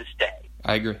reason to stay.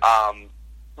 I agree.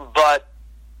 But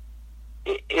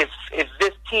if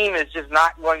this team is just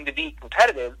not going to be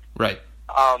competitive, right?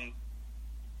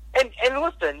 And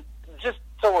listen, just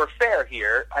so we're fair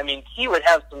here, I mean, he would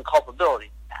have some culpability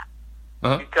in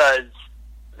that because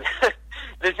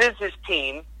this is his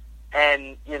team,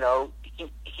 and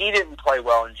he didn't play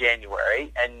well in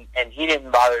January, and he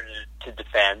didn't bother to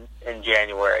defend in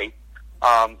January.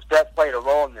 So that played a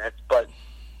role in this, but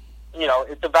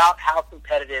it's about how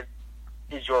competitive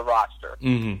is your roster,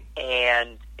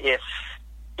 and if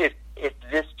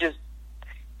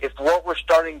what we're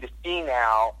starting to see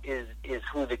now is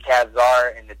who the Cavs are,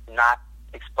 and it's not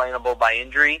explainable by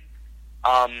injury,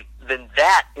 then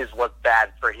that is what's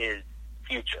bad for his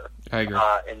future. I agree.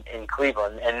 In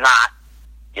Cleveland, and not,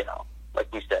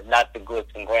 like we said, not the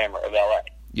glitz and glamour of LA.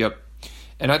 Yep.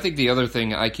 And I think the other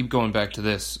thing, I keep going back to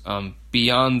this,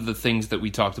 beyond the things that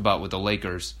we talked about with the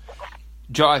Lakers,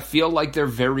 Joe, I feel like they're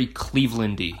very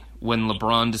Cleveland-y when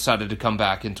LeBron decided to come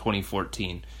back in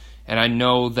 2014. And I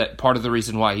know that part of the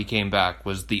reason why he came back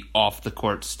was the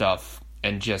off-the-court stuff,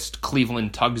 and just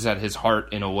Cleveland tugs at his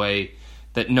heart in a way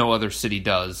that no other city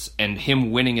does. And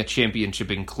him winning a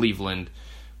championship in Cleveland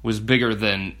was bigger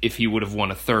than if he would have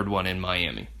won a third one in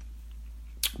Miami.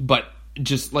 But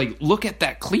just, look at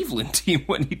that Cleveland team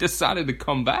when he decided to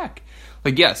come back.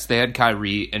 Yes, they had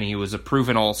Kyrie, and he was a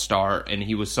proven all-star, and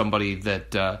he was somebody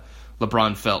that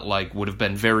LeBron felt like would have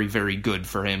been very, very good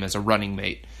for him as a running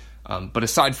mate. But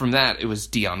aside from that, it was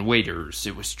Dion Waiters,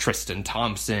 it was Tristan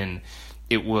Thompson,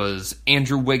 it was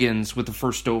Andrew Wiggins with the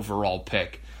first overall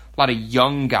pick. A lot of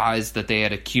young guys that they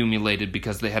had accumulated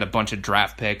because they had a bunch of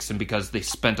draft picks and because they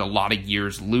spent a lot of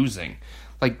years losing.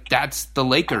 That's the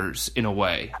Lakers in a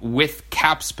way, with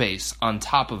cap space on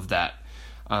top of that.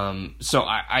 So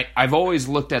I've always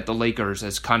looked at the Lakers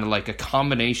as kind of like a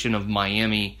combination of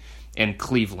Miami and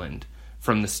Cleveland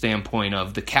from the standpoint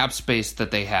of the cap space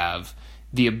that they have,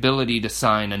 the ability to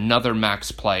sign another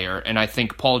max player, and I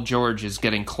think Paul George is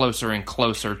getting closer and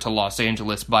closer to Los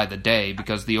Angeles by the day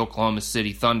because the Oklahoma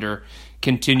City Thunder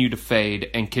continue to fade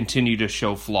and continue to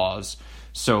show flaws.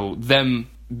 So them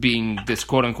being this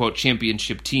quote-unquote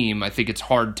championship team, I think it's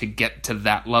hard to get to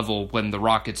that level when the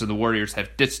Rockets and the Warriors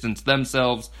have distanced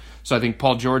themselves. So I think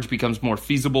Paul George becomes more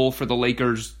feasible for the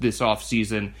Lakers this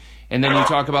offseason. And then you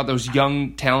talk about those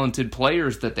young, talented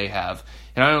players that they have.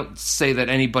 And I don't say that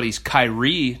anybody's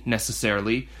Kyrie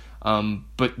necessarily,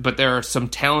 but there are some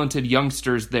talented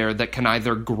youngsters there that can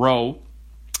either grow,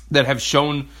 that have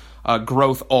shown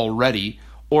growth already,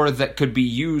 or that could be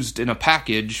used in a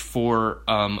package for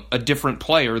a different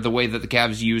player, the way that the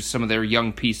Cavs use some of their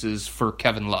young pieces for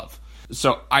Kevin Love.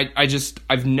 So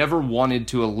I've never wanted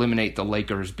to eliminate the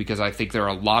Lakers because I think there are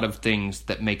a lot of things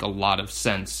that make a lot of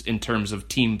sense in terms of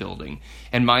team building.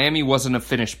 And Miami wasn't a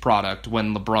finished product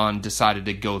when LeBron decided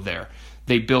to go there.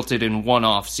 They built it in one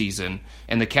off season,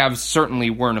 and the Cavs certainly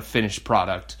weren't a finished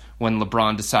product when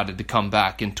LeBron decided to come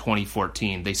back in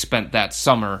 2014. They spent that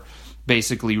summer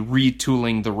basically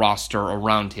retooling the roster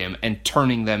around him and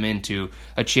turning them into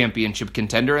a championship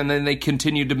contender, and then they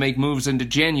continued to make moves into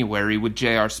January with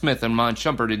J.R. Smith and Mon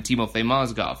Shumpert and Timofey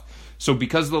Mozgov. So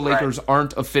because the Lakers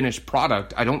aren't a finished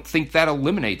product, I don't think that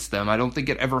eliminates them. I don't think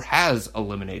it ever has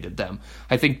eliminated them.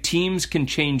 I think teams can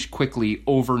change quickly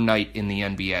overnight in the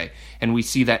NBA, and we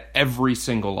see that every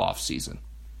single offseason.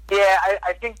 Yeah,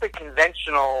 I think the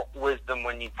conventional wisdom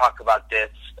when you talk about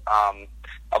this,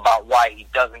 about why he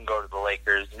doesn't go to the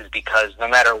Lakers, is because no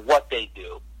matter what they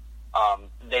do,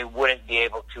 they wouldn't be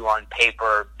able to, on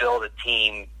paper, build a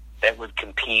team that would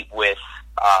compete with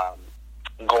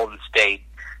Golden State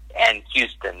and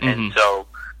Houston. Mm-hmm. And so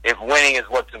if winning is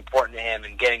what's important to him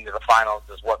and getting to the finals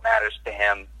is what matters to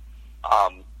him,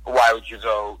 why would you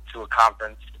go to a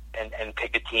conference and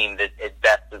pick a team that at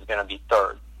best is going to be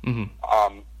third?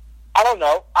 Mm-hmm. I don't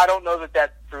know. I don't know that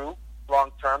that's true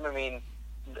long term. I mean,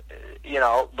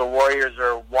 the Warriors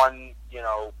are one,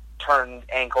 turned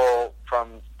ankle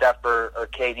from Steph or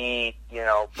KD,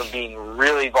 from being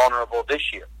really vulnerable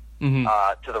this year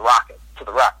to the Rockets.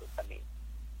 I mean,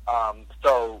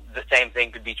 so the same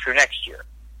thing could be true next year.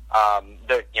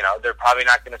 They're probably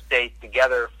not going to stay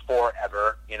together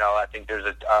forever. I think there's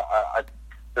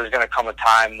there's going to come a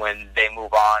time when they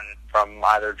move on from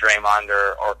either Draymond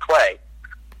or Clay.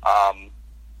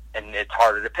 And it's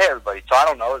harder to pay everybody. So I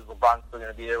don't know. Is LeBron still going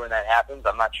to be there when that happens?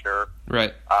 I'm not sure.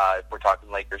 Right. If we're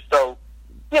talking Lakers. So,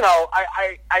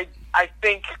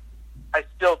 I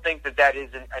still think that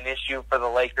is an issue for the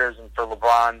Lakers and for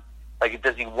LeBron. Like,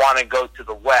 does he want to go to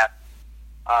the West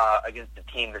against a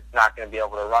team that's not going to be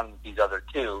able to run with these other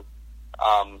two?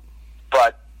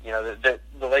 But,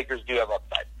 the Lakers do have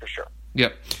upside for sure.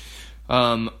 Yep.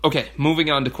 Okay,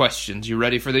 moving on to questions. You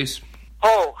ready for these?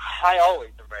 Oh, I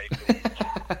always am ready for these.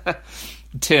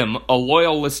 Tim, a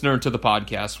loyal listener to the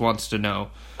podcast, wants to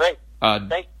know. Great.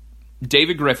 Thanks.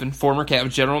 David Griffin, former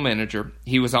Cavs general manager,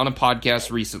 he was on a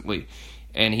podcast recently,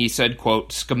 and he said, quote,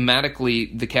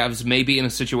 schematically, the Cavs may be in a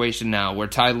situation now where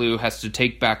Ty Lue has to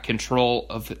take back control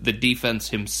of the defense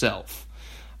himself.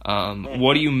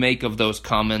 What do you make of those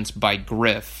comments by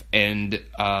Griff, and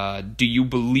do you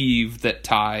believe that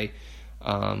Ty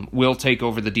will take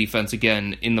over the defense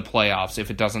again in the playoffs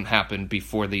if it doesn't happen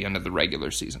before the end of the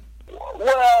regular season?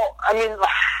 Well, I mean,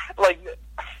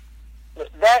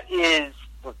 that is,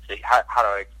 let's see, how do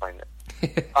I explain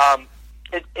this?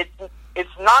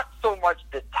 It's not so much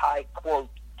that Ty, quote,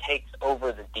 takes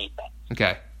over the defense.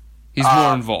 Okay. He's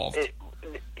more involved. This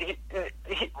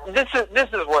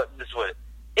is what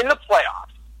in the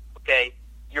playoffs, okay,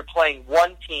 you're playing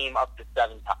one team up to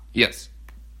 7 times. Yes.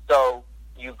 So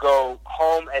you go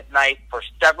home at night for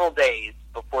several days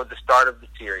before the start of the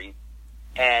series,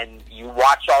 and you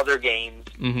watch all their games,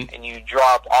 and you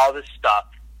draw up all this stuff,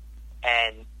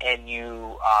 and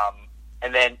you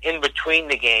and then in between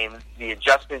the games, the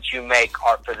adjustments you make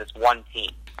are for this one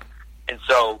team, and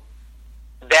so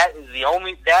that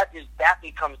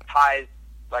becomes Ty's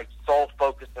sole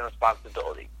focus and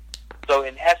responsibility. So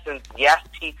in essence, yes,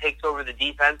 he takes over the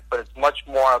defense, but it's much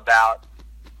more about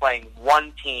playing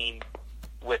one team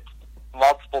with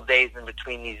multiple days in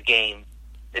between these games.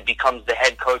 It becomes the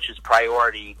head coach's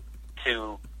priority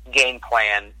to game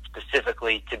plan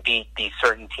specifically to beat these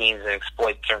certain teams and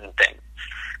exploit certain things.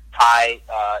 Ty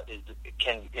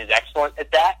is excellent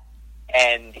at that,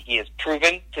 and he has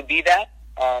proven to be that.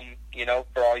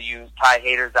 For all you Ty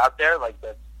haters out there,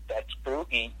 that's true.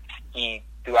 He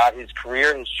throughout his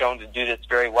career has shown to do this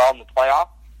very well in the playoffs.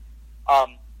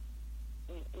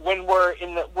 When we're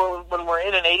in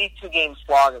an 82-game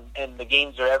slog and the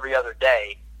games are every other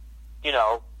day,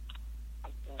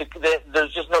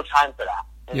 there's just no time for that.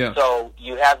 And so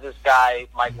you have this guy,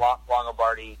 Mike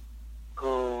Longobardi,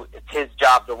 who it's his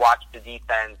job to watch the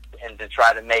defense and to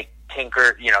try to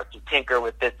tinker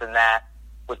with this and that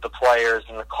with the players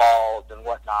and the calls and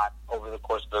whatnot over the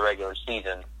course of the regular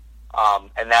season.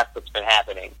 And that's what's been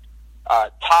happening.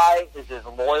 Ty is as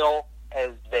loyal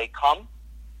as they come.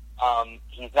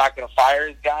 He's not going to fire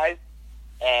his guys,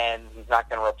 and he's not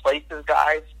going to replace his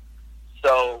guys.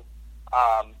 So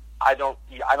I don't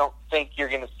think you're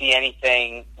going to see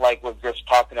anything like what Griff's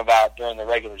talking about during the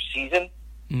regular season.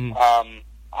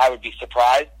 I would be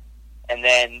surprised. And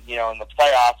then, in the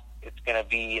playoffs, it's going to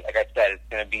be, like I said, it's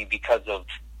going to be because of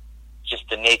just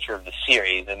the nature of the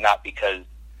series and not because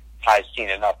Ty's seen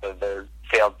enough of their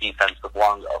failed defense with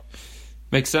Longo.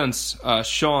 Makes sense.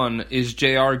 Sean, is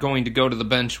JR going to go to the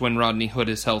bench when Rodney Hood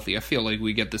is healthy? I feel like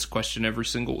we get this question every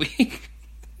single week.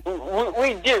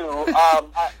 We do.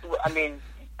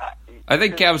 I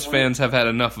think Cavs fans have had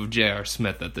enough of J.R.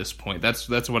 Smith at this point. That's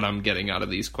what I'm getting out of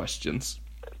these questions.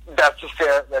 That's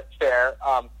fair.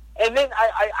 And then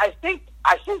I think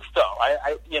so.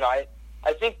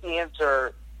 I think the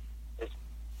answer is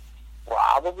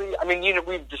probably. I mean,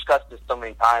 we've discussed this so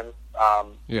many times.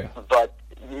 Yeah. But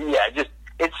yeah,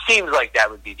 it seems like that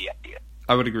would be the idea.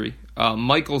 I would agree.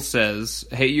 Michael says,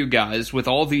 "Hey, you guys, with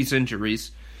all these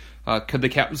injuries, could the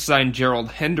Cavs sign Gerald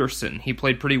Henderson? He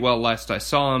played pretty well last I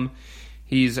saw him.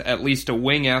 He's at least a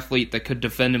wing athlete that could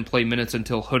defend and play minutes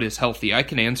until Hood is healthy." I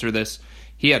can answer this.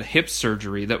 He had hip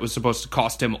surgery that was supposed to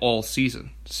cost him all season.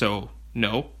 So,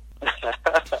 no.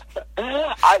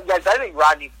 I think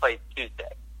Rodney played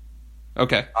Tuesday.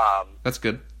 Okay. That's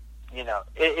good.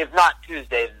 If not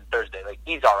Tuesday, then Thursday. Like,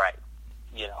 he's all right.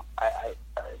 I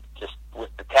just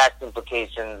with the tax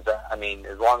implications, I mean,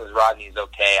 as long as Rodney's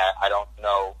okay, I don't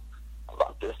know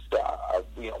about this,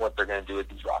 what they're going to do with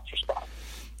these roster spots.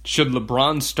 Should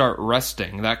LeBron start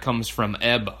resting? That comes from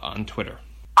Ebb on Twitter.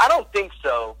 I don't think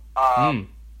so.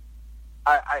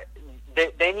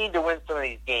 They need to win some of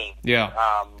these games. Yeah.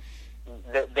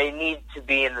 They need to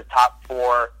be in the top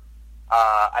 4.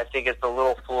 I think it's a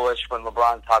little foolish when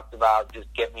LeBron talks about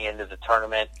just get me into the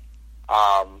tournament.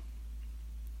 I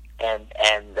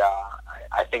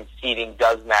think seeding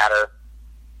does matter,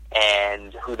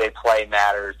 and who they play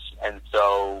matters. And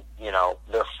so,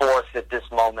 they're 4th at this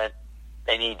moment.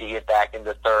 They need to get back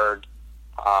into 3rd.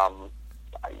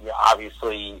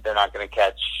 Obviously, they're not going to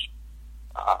catch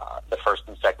the 1st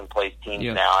and 2nd place teams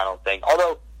now, I don't think.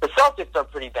 Although the Celtics are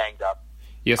pretty banged up.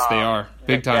 Yes, they are.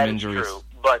 Big-time injuries. True.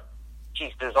 But,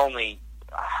 geez, there's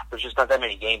just not that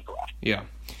many games left. Yeah.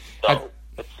 So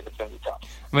it's going to be tough.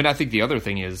 I mean, I think the other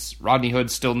thing is Rodney Hood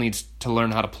still needs to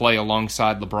learn how to play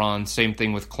alongside LeBron. Same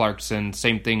thing with Clarkson.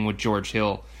 Same thing with George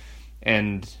Hill.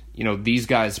 And, these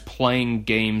guys playing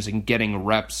games and getting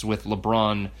reps with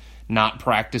LeBron not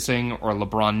practicing or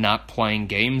LeBron not playing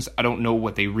games, I don't know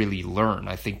what they really learn.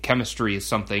 I think chemistry is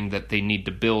something that they need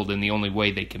to build, and the only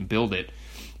way they can build it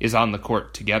is on the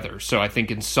court together. So I think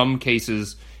in some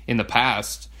cases in the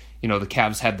past, the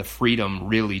Cavs had the freedom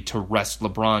really to rest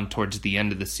LeBron towards the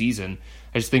end of the season.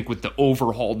 I just think with the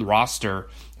overhauled roster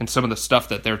and some of the stuff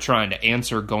that they're trying to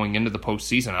answer going into the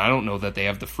postseason, I don't know that they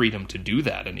have the freedom to do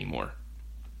that anymore.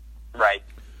 Right.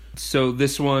 So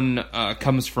this one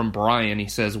comes from Brian. He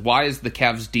says, why is the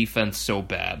Cavs defense so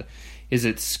bad? Is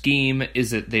it scheme?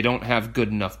 Is it they don't have good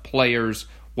enough players?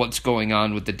 What's going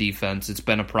on with the defense? It's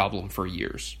been a problem for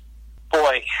years.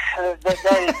 Boy,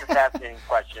 that is a fascinating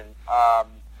question.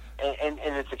 And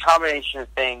it's a combination of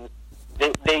things.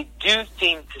 They do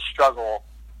seem to struggle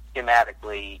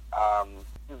schematically.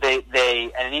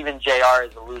 And even JR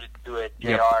has alluded to it.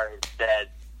 JR has said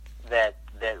that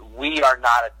we are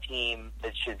not a team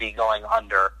that should be going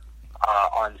under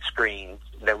on screens,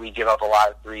 that we give up a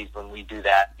lot of threes when we do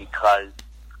that because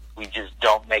we just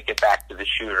don't make it back to the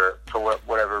shooter for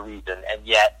whatever reason. And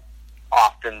yet,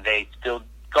 often they still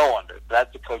go under. So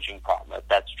that's a coaching problem, if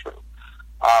that's true.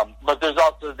 But there's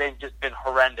also, they've just been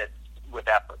horrendous with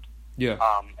effort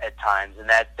at times. And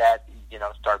that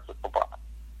starts with LeBron.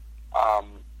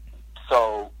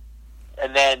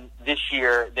 And then this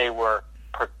year, they were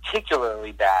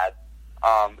particularly bad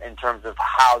in terms of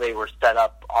how they were set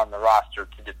up on the roster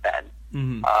to defend.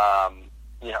 Mm-hmm.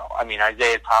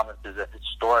 Isaiah Thomas is a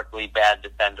historically bad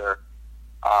defender.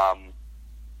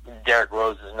 Derrick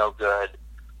Rose is no good.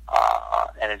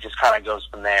 And it just kind of goes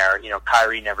from there.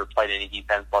 Kyrie never played any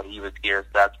defense while he was here, so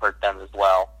that's hurt them as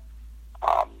well.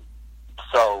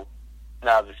 So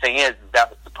now the thing is that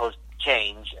was supposed to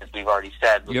change, as we've already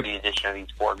said, with the addition of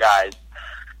these 4 guys.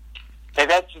 They've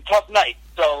had some tough nights,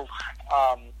 so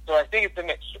I think it's a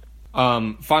mixture.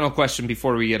 Final question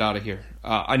before we get out of here.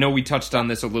 I know we touched on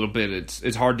this a little bit.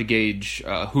 It's hard to gauge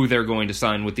who they're going to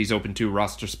sign with these open 2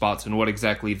 roster spots and what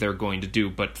exactly they're going to do,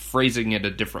 but phrasing it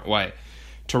a different way.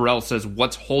 Terrell says,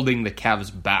 what's holding the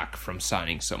Cavs back from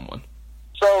signing someone?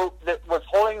 So what's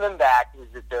holding them back is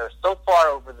that they're so far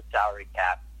over the salary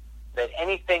cap that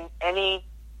any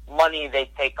money they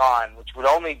take on, which would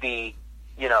only be,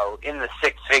 in the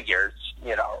 6 figures,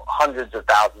 hundreds of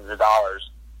thousands of dollars,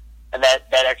 and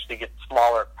that actually gets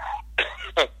smaller,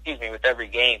 excuse me, with every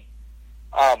game.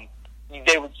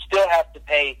 They would still have to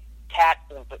pay tax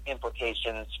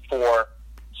implications for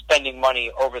spending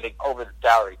money over the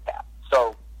salary cap.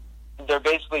 So they're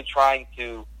basically trying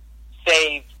to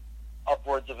save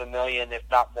upwards of $1 million, if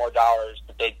not more, dollars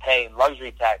that they'd pay in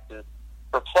luxury taxes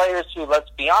for players who, let's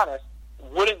be honest,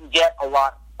 wouldn't get a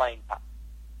lot of playing time.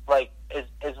 Like,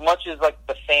 as much as,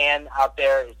 the fan out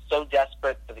there is so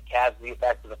desperate for the Cavs to get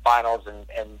back to the finals and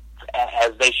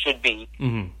as they should be.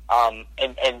 Mm-hmm.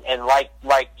 And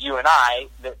like you and I,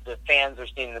 the fans are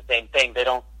seeing the same thing. They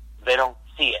don't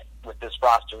see it with this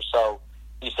roster. So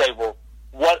you say, well,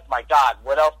 my God,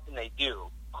 what else can they do?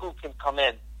 Who can come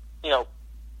in?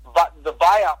 But the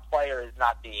buyout player is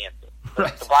not the answer.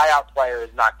 Right. The buyout player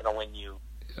is not going to win you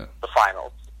the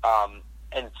finals.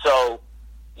 And so,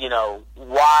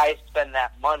 why spend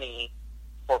that money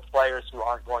for players who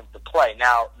aren't going to play?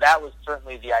 Now, that was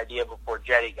certainly the idea before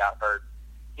Jetty got hurt.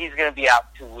 He's going to be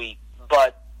out 2 weeks.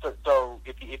 But so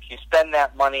if you spend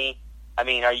that money, I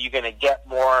mean, are you going to get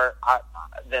more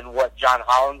than what John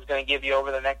Holland's going to give you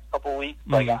over the next couple of weeks?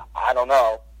 Mm-hmm. Like, I don't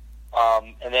know.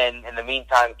 And then in the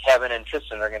meantime, Kevin and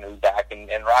Tristan are going to be back, and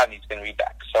Rodney's going to be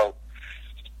back. So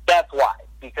that's why,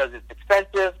 because it's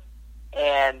expensive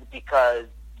and because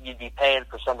you'd be paying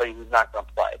for somebody who's not going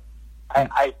to play.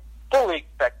 I fully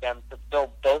expect them to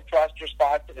fill both roster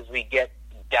spots as we get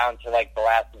down to like the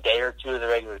last day or two of the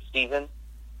regular season,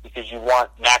 because you want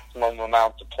maximum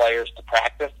amounts of players to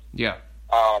practice. Yeah.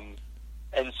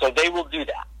 And so they will do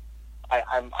that.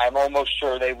 I'm almost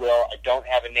sure they will. I don't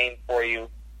have a name for you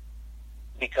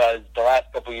because the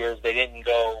last couple of years they didn't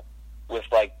go with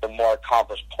like the more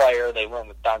accomplished player. They went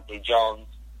with Dante Jones,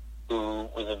 who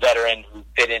was a veteran who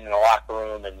fit in the locker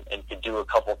room and could do a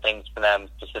couple things for them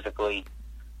specifically.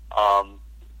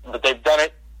 But they've done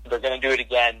it. They're going to do it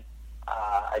again.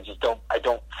 I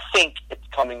don't think it's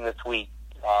coming this week.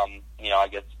 I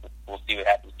guess we'll see what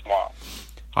happens tomorrow.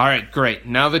 All right, great.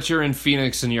 Now that you're in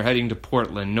Phoenix and you're heading to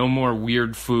Portland, no more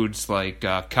weird foods like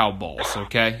cow balls,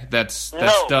 okay? That's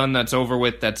done. That's over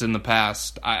with. That's in the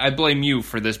past. I blame you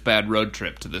for this bad road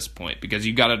trip to this point because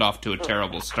you got it off to a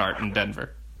terrible start in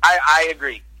Denver. I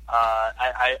agree.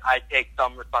 I take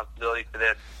some responsibility for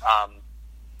this.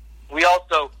 We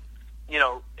also,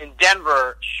 in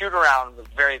Denver, shoot-around was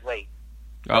very late.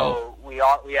 So we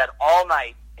had all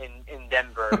night in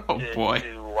Denver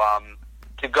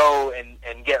to go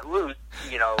and get loose,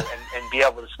 and be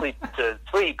able to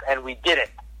sleep, and we didn't.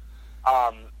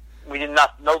 We did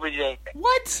not. Nobody did anything.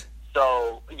 What?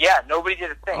 So yeah, nobody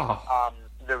did a thing. Oh.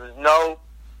 There was no.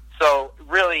 So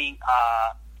really,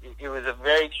 it was a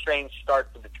very strange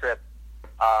start to the trip.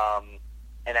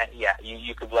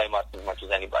 You could blame us as much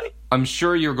as anybody. I'm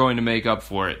sure you're going to make up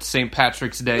for it. St.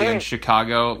 Patrick's Day in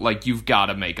Chicago, you've got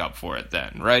to make up for it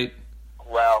then, right?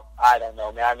 Well, I don't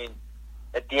know, man. I mean,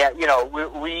 at the end,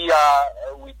 we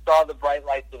saw the bright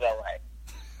lights of LA.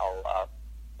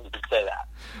 We could say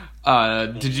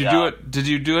that. Did you do it? Did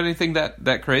you do anything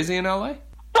that crazy in LA?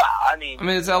 Well, I mean,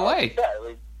 it's LA.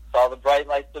 We saw the bright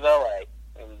lights of LA.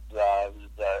 It was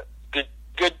good.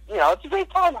 It's a great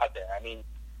time out there. I mean,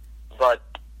 but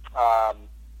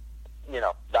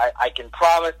I can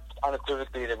promise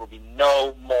unequivocally there will be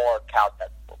no more cow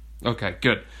festivals. Okay,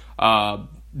 good.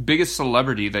 Biggest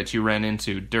celebrity that you ran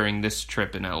into during this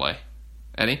trip in LA,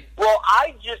 Eddie? Well,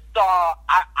 I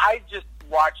just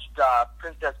watched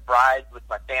Princess Bride with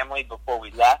my family before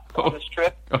we left on this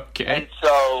trip. Okay. And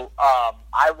so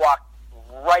I walked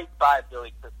right by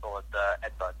Billy Crystal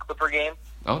at the Clipper game.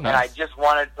 Oh, nice. And I just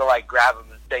wanted to grab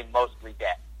him and say mostly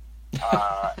dead,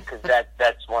 because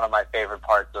that's one of my favorite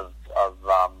parts of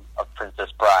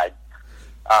Princess Bride.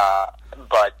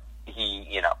 But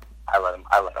he, I let him.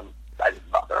 I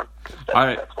didn't bother him. All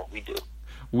right. That's what we do.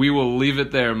 We will leave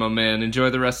it there, my man.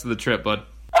 Enjoy the rest of the trip, bud.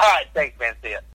 All right. Thanks, man. See ya.